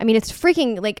 I mean, it's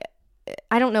freaking like,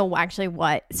 I don't know actually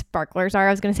what sparklers are.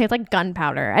 I was gonna say it's like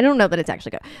gunpowder. I don't know that it's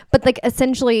actually good, but like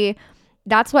essentially,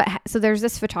 that's what. So there's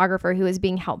this photographer who is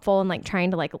being helpful and like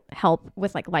trying to like help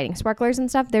with like lighting sparklers and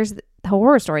stuff. There's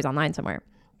horror stories online somewhere,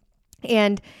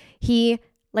 and he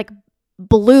like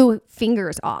blew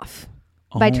fingers off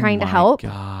by trying to help.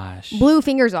 Gosh. Blew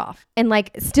fingers off and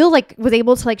like still like was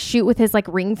able to like shoot with his like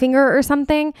ring finger or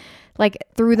something like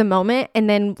through the moment, and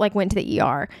then like went to the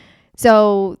ER.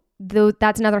 So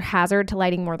that's another hazard to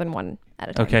lighting more than one at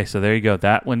a time. Okay, so there you go.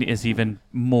 That one is even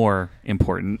more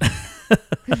important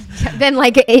than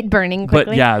like it burning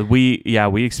quickly. But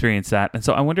we experienced that. And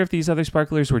so I wonder if these other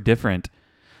sparklers were different.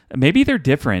 Maybe they're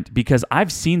different, because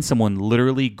I've seen someone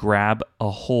literally grab a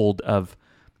hold of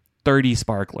 30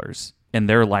 sparklers and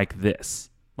they're like this,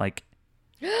 like,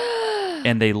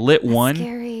 and they lit one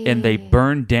scary. And they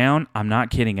burned down. I'm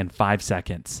not kidding. In 5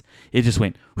 seconds, it just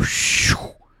went whoosh,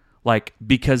 like,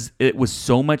 because it was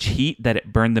so much heat that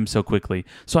it burned them so quickly.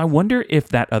 So I wonder if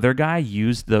that other guy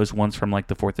used those ones from like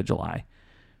the 4th of July.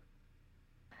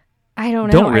 I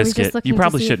don't know. Don't risk I was just it. looking You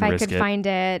probably to see shouldn't if I risk could it. find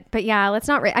it. But yeah, let's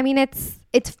not. I mean, it's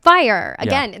fire.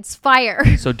 Again, it's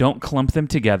fire. So don't clump them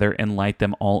together and light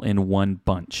them all in one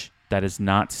bunch. That is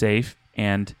not safe,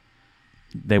 and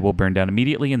they will burn down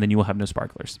immediately, and then you will have no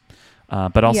sparklers.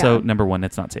 But also, number 1,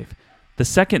 that's not safe. The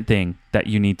second thing that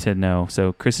you need to know,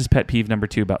 so Chris's pet peeve number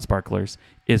 2 about sparklers,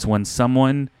 is when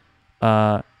someone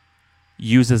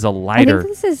uses a lighter. I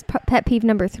think this is pet peeve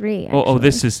number 3.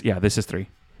 This is 3.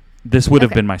 This would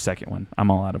have been my second one.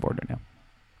 I'm all out of order now.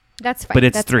 That's fine. But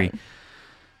it's that's 3. Fine.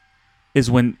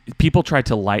 Is when people try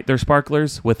to light their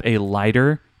sparklers with a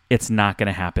lighter, it's not going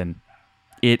to happen.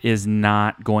 It is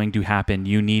not going to happen.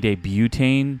 You need a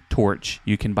butane torch.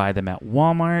 You can buy them at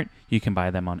Walmart. You can buy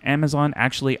them on Amazon.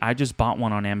 Actually, I just bought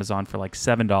one on Amazon for like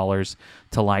 $7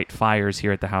 to light fires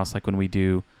here at the house, like when we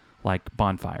do like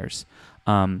bonfires.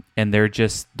 And they're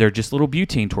just little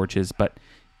butane torches, but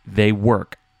they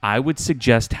work. I would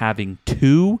suggest having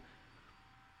 2.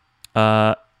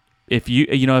 If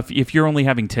you're only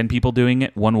having 10 people doing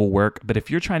it, 1 will work. But if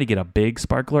you're trying to get a big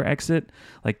sparkler exit,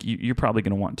 like you're probably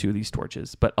going to want 2 of these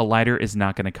torches. But a lighter is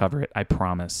not going to cover it. I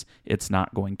promise. It's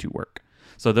not going to work.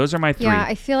 So those are my 3. Yeah,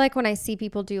 I feel like when I see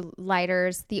people do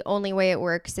lighters, the only way it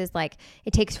works is like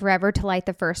it takes forever to light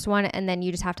the first one, and then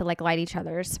you just have to like light each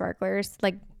other's sparklers.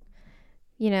 Like,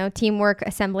 teamwork,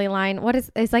 assembly line.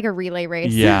 It's like a relay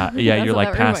race. Yeah. You're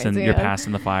like passing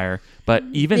the fire. But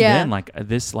even then, like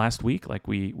this last week, like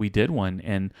we did one,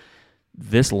 and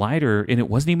this lighter, and it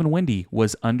wasn't even windy,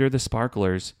 was under the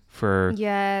sparklers for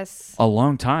a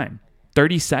long time,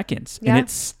 30 seconds, and it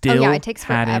still it takes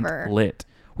hadn't forever. lit.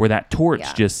 Where that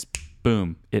torch just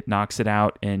boom, it knocks it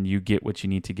out, and you get what you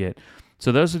need to get.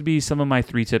 So those would be some of my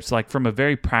 3 tips. Like from a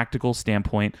very practical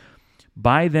standpoint,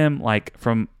 buy them like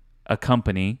from a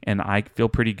company, and I feel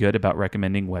pretty good about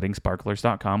recommending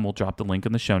weddingsparklers.com. We'll drop the link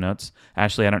in the show notes.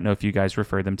 Ashley, I don't know if you guys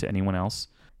refer them to anyone else.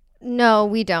 No,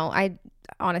 we don't. I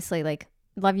honestly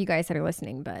love you guys that are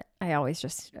listening, but I always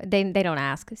just they don't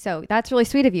ask. So that's really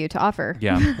sweet of you to offer.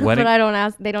 Yeah, but I don't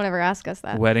ask. They don't ever ask us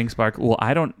that. Wedding Sparkle.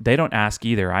 Well, they don't ask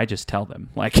either. I just tell them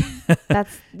like.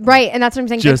 That's right, and that's what I'm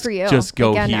saying. Good for you. Just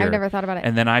go Again, here. I've never thought about it.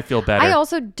 And then I feel better. I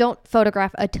also don't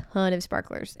photograph a ton of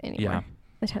sparklers anymore. Yeah.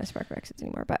 A ton of sparkler exits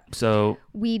anymore, but so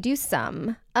we do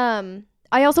some. I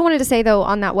also wanted to say though,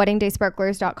 on that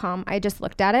weddingdaysparklers.com, I just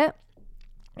looked at it,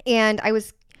 and I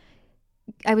was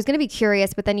going to be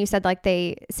curious, but then you said like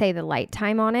they say the light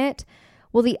time on it.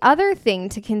 Well, the other thing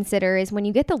to consider is when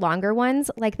you get the longer ones,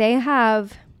 like they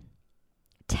have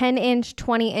 10-inch,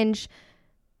 20-inch.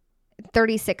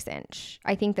 36 inch.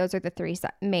 I think those are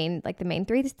the main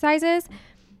three sizes.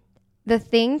 The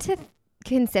thing to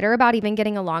consider about even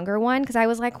getting a longer one, because I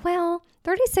was like, well,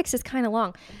 36 is kind of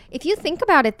long. If you think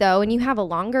about it though, and you have a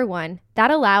longer one,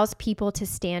 that allows people to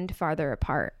stand farther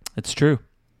apart. It's true.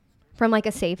 From like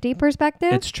a safety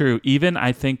perspective. It's true. Even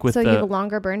I think with you have a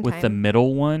longer burn with time. The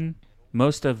middle one,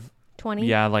 most of 20.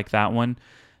 Yeah, like that one.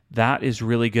 That is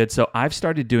really good. So I've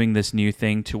started doing this new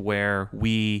thing to where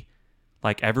we,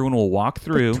 like, everyone will walk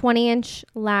through. The 20 inch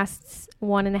lasts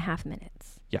 1.5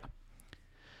 minutes. Yeah.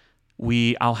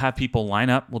 I'll have people line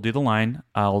up. We'll do the line.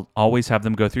 I'll always have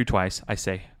them go through twice. I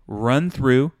say, run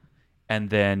through and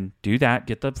then do that,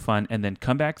 get the fun, and then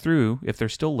come back through if they're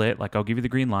still lit. Like, I'll give you the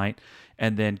green light,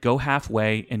 and then go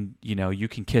halfway, and, you know, you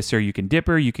can kiss her, you can dip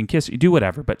her, you can kiss her, you do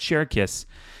whatever, but share a kiss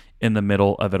in the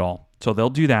middle of it all. So they'll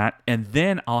do that, and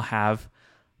then I'll have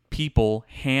people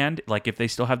hand, like if they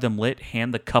still have them lit,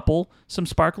 hand the couple some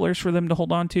sparklers for them to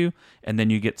hold on to, and then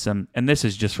you get some, and this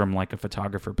is just from like a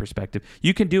photographer perspective.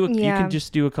 You can you can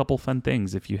just do a couple fun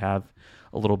things if you have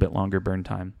a little bit longer burn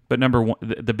time. But number one,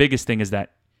 the biggest thing is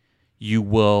that you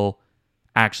will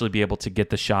actually be able to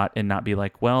get the shot and not be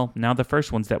like, well, now the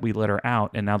first ones that we lit are out,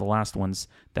 and now the last ones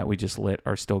that we just lit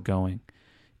are still going.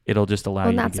 It'll just allow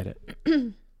you to get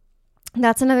it.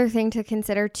 That's another thing to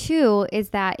consider too, is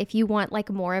that if you want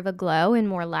like more of a glow and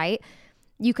more light,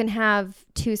 you can have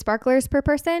 2 sparklers per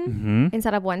person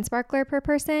instead of 1 sparkler per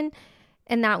person.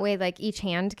 And that way, like, each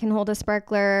hand can hold a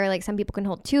sparkler. Like, some people can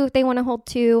hold 2 if they want to hold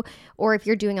 2. Or if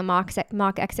you're doing a mock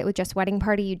exit with just wedding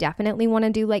party, you definitely want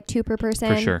to do like 2 per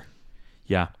person. For sure.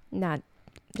 Yeah. Not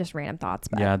just random thoughts.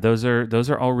 But. Yeah, those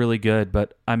are all really good.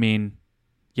 But I mean,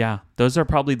 yeah, those are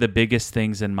probably the biggest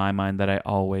things in my mind that I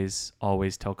always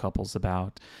tell couples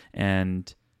about.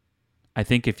 And I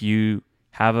think if you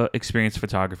have an experienced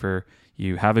photographer,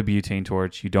 you have a butane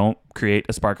torch, you don't create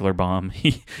a sparkler bomb,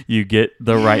 you get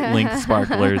the right length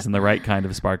sparklers and the right kind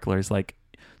of sparklers, like,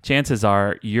 chances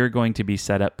are you're going to be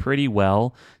set up pretty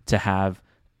well to have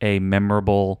a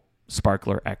memorable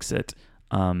sparkler exit.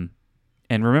 And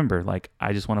remember, like,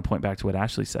 I just want to point back to what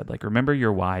Ashley said. Like, remember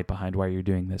your why behind why you're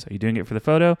doing this. Are you doing it for the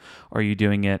photo, or are you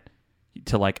doing it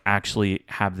to, like, actually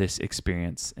have this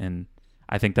experience? And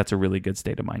I think that's a really good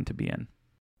state of mind to be in.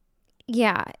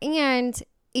 Yeah. And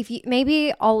if you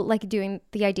maybe all like doing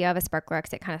the idea of a sparkler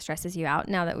exit kind of stresses you out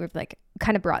now that we've like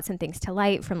kind of brought some things to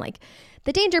light from like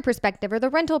the danger perspective or the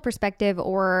rental perspective,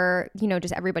 or, you know,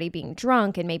 just everybody being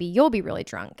drunk, and maybe you'll be really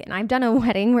drunk. And I've done a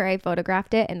wedding where I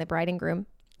photographed it and the bride and groom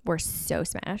were so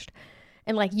smashed,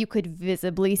 and like you could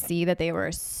visibly see that they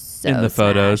were so in the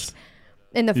photos,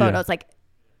 like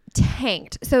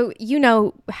tanked. So you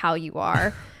know how you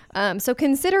are. So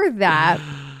consider that,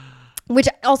 which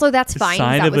also that's fine.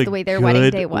 That was the way their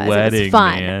wedding day was. It was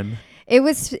fun. Man. It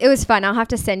was fun. I'll have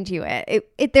to send you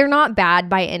it. They're not bad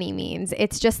by any means.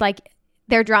 It's just like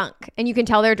they're drunk, and you can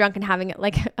tell they're drunk and having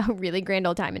like a really grand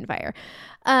old time in fire.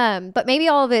 But maybe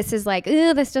all of this is like,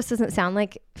 this just doesn't sound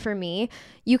like for me.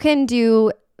 You can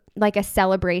do like a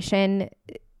celebration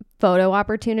photo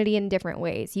opportunity in different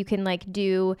ways. You can like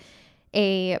do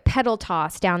a pedal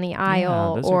toss down the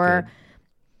aisle, or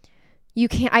you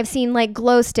can, I've seen like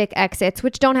glow stick exits,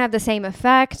 which don't have the same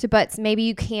effect, but maybe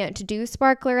you can't do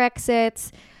sparkler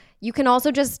exits. You can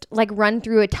also just like run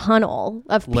through a tunnel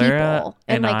of people.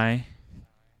 And like,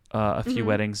 a few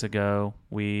weddings ago,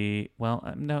 it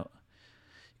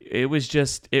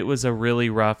was a really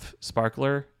rough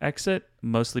sparkler exit,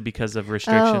 mostly because of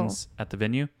restrictions at the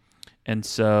venue. And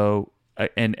so,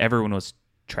 and everyone was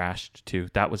trashed too.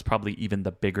 That was probably even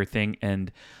the bigger thing.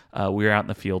 And we were out in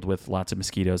the field with lots of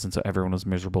mosquitoes, and so everyone was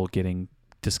miserable, getting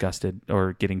disgusted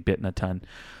or getting bitten a ton.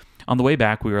 On the way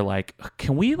back, we were like,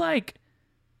 can we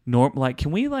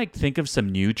think of some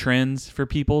new trends for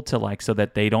people to like, so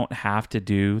that they don't have to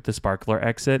do the sparkler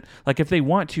exit? Like, if they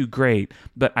want to, great.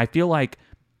 But I feel like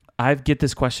I get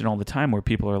this question all the time where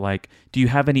people are like, do you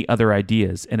have any other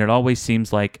ideas? And it always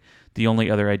seems like the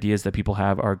only other ideas that people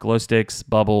have are glow sticks,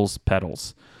 bubbles,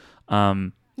 petals.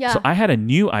 So I had a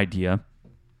new idea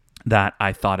that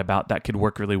I thought about that could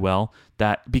work really well,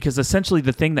 because essentially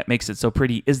the thing that makes it so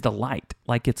pretty is the light.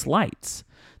 Like, it's lights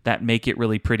that make it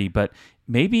really pretty. But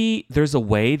maybe there's a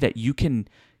way that you can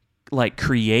like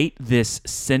create this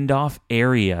send-off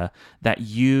area that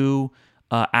you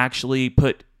actually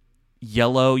put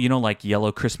yellow, like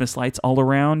yellow Christmas lights all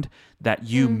around, that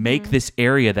you make this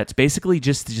area that's basically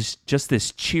just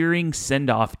this cheering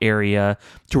send-off area,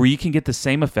 to where you can get the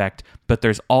same effect, but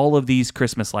there's all of these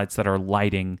Christmas lights that are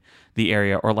lighting the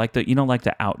area, or like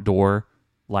the outdoor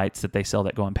lights that they sell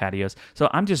that go on patios. So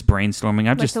I'm just brainstorming.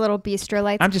 The little bistro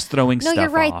lights. I'm just throwing stuff off. No,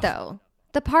 you're right though.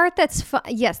 The part that's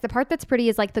yes, the part that's pretty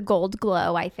is like the gold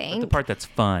glow, I think. But the part that's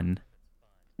fun.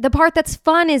 The part that's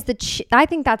fun is I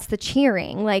think that's the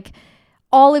cheering. Like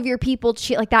all of your people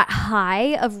like that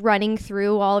high of running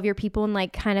through all of your people and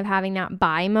like kind of having that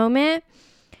bye moment.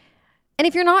 And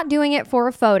if you're not doing it for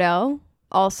a photo,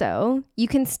 also, you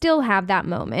can still have that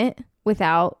moment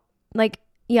without like,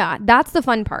 yeah, that's the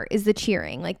fun part is the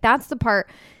cheering. Like that's the part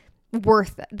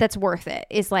that's worth it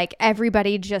is like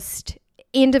everybody just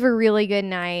end of a really good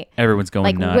night. Everyone's going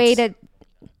like nuts.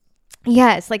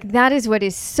 Yes, like that is what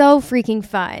is so freaking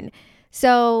fun.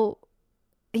 So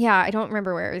yeah, I don't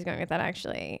remember where I was going with that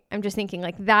actually. I'm just thinking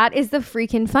like that is the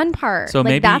freaking fun part. So like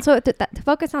maybe that's what to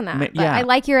focus on that. But yeah, I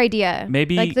like your idea.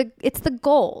 Maybe like it's the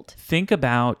gold. Think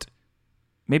about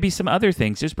maybe some other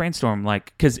things. Just brainstorm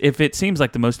like because if it seems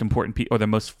like the most important or the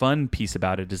most fun piece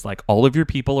about it is like all of your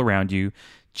people around you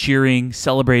cheering,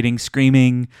 celebrating,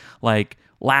 screaming, like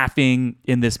laughing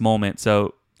in this moment.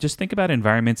 So just think about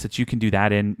environments that you can do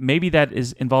that in. Maybe that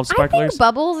involves sparklers. I think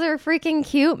bubbles are freaking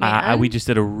cute, man. We just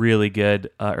did a really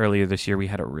good earlier this year. We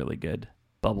had a really good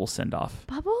bubble send off.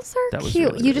 Bubbles are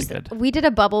cute. We did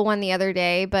a bubble one the other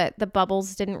day, but the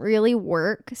bubbles didn't really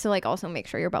work. So like also make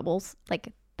sure your bubbles,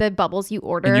 like the bubbles you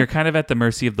order, and you're kind of at the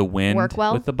mercy of the wind work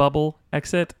well with the bubble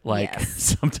exit. Like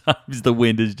sometimes the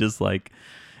wind is just like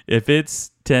if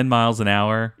it's 10 miles an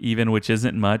hour, even, which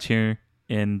isn't much here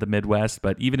in the Midwest,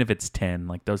 but even if it's 10,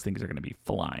 like those things are going to be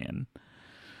flying.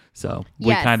 So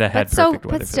we kind of had perfect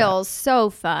weather. But still so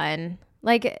fun.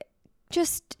 Like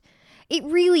just, it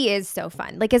really is so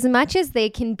fun. Like as much as they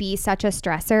can be such a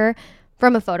stressor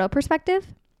from a photo perspective,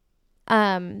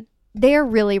 they're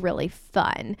really, really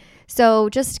fun. So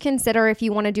just consider if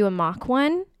you want to do a mock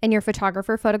one and your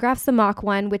photographer photographs the mock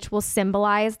one, which will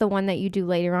symbolize the one that you do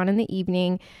later on in the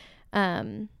evening.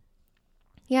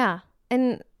 Yeah.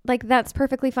 And like that's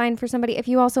perfectly fine for somebody. If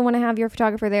you also want to have your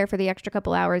photographer there for the extra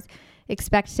couple hours,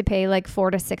 expect to pay like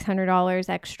 $400 to $600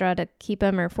 extra to keep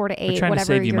them, or $400 to $800,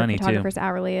 whatever your photographer's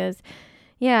hourly is.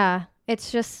 Yeah,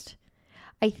 it's just,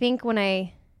 I think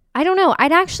I don't know.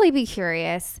 I'd actually be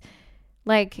curious,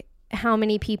 like how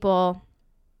many people.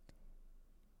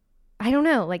 I don't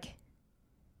know, like.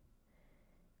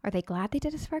 Are they glad they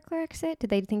did a sparkler exit? Did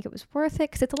they think it was worth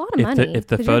it? Because it's a lot of money. If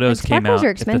the photos came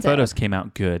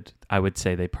out good, I would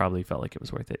say they probably felt like it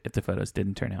was worth it. If the photos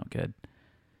didn't turn out good,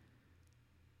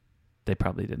 they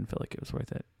probably didn't feel like it was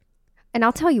worth it. And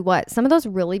I'll tell you what, some of those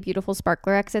really beautiful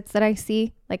sparkler exits that I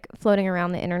see, like floating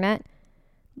around the internet,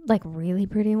 like really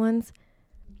pretty ones.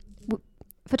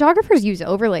 Photographers use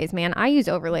overlays, man. I use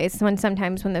overlays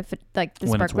sometimes when the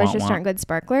sparklers just aren't good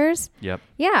sparklers. Yep.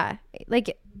 Yeah,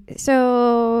 like.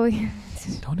 So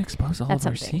don't expose all of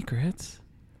our secrets.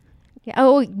 Yeah.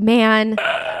 Oh man,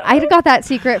 I got that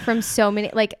secret from so many.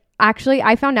 Like actually,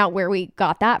 I found out where we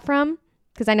got that from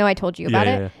because I know I told you about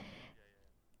it. Yeah.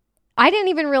 I didn't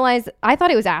even realize. I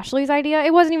thought it was Ashley's idea.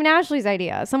 It wasn't even Ashley's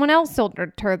idea. Someone else told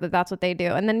her that that's what they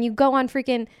do. And then you go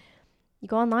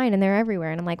online and they're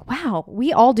everywhere. And I'm like, wow,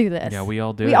 we all do this. Yeah, we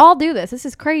all do. All do this. This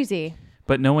is crazy.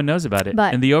 But no one knows about it.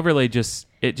 And the overlay just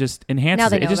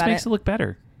enhances it. It just makes it look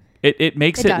better. It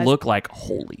makes it look like,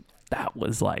 holy, that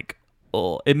was like,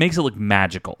 oh, it makes it look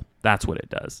magical. That's what it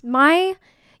does.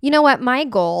 You know what, my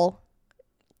goal,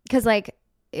 because like,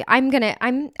 I'm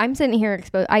sitting here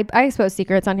I expose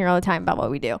secrets on here all the time about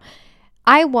what we do.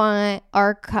 I want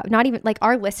not even like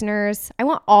our listeners, I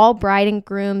want all bride and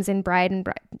grooms and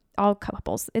all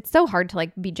couples. It's so hard to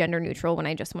like be gender neutral when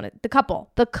I just want the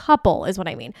couple is what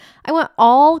I mean. I want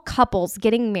all couples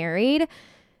getting married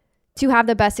to have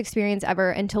the best experience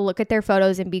ever and to look at their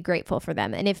photos and be grateful for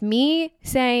them. And if me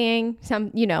saying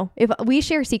if we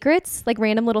share secrets, like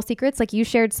random little secrets, like you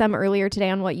shared some earlier today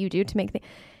on what you do to make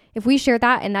if we share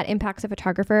that and that impacts a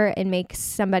photographer and makes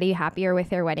somebody happier with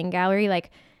their wedding gallery, like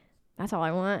that's all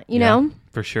I want, you know?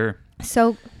 For sure.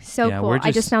 So cool.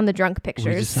 I just found the drunk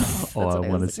pictures. I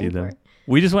want to see them.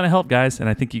 We just want to help, guys, and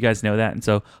I think you guys know that. And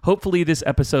so hopefully this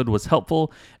episode was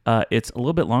helpful. It's a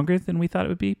little bit longer than we thought it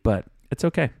would be, but it's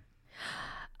okay.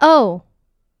 Oh,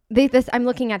 I'm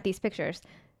looking at these pictures.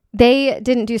 They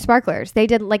didn't do sparklers. They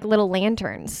did like little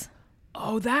lanterns.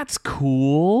 Oh, that's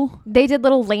cool. They did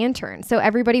little lanterns. So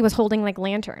everybody was holding like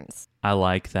lanterns. I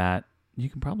like that. You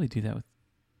can probably do that with,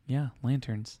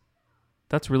 lanterns.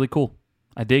 That's really cool.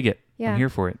 I dig it. Yeah. I'm here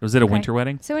for it. Was it a winter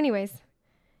wedding? So anyways,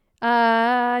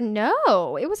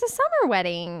 no, it was a summer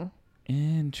wedding.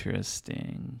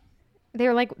 Interesting.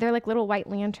 They're like little white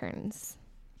lanterns.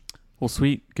 Well,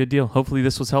 sweet. Good deal. Hopefully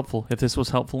this was helpful. If this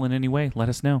was helpful in any way, let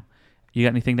us know. You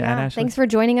got anything to add, Ashley? Thanks for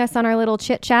joining us on our little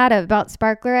chit chat about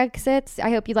sparkler exits.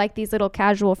 I hope you like these little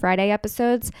casual Friday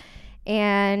episodes.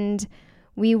 And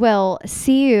we will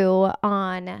see you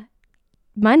on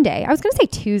Monday. I was going to say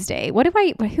Tuesday.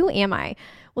 Who am I?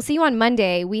 We'll see you on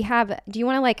Monday. Do you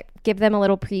want to like give them a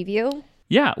little preview?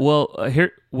 Yeah, well,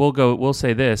 here we'll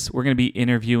say this. We're going to be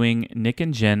interviewing Nick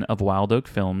and Jen of Wild Oak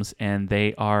Films, and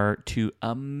they are two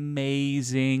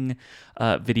amazing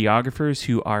videographers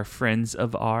who are friends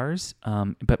of ours.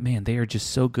 But man, they are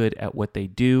just so good at what they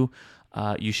do.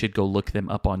 You should go look them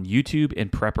up on YouTube in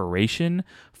preparation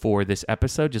for this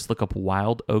episode. Just look up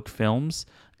Wild Oak Films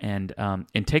and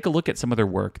take a look at some of their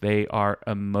work. They are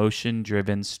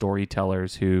emotion-driven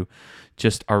storytellers who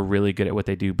just are really good at what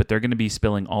they do. But they're going to be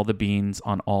spilling all the beans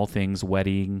on all things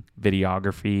wedding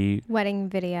videography. Wedding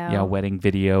video. Yeah, wedding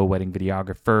video, wedding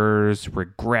videographers,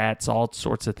 regrets, all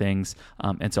sorts of things.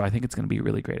 And so I think it's going to be a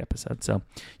really great episode. So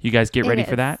you guys get ready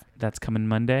for that. That's coming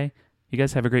Monday. You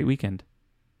guys have a great weekend.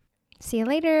 See you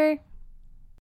later.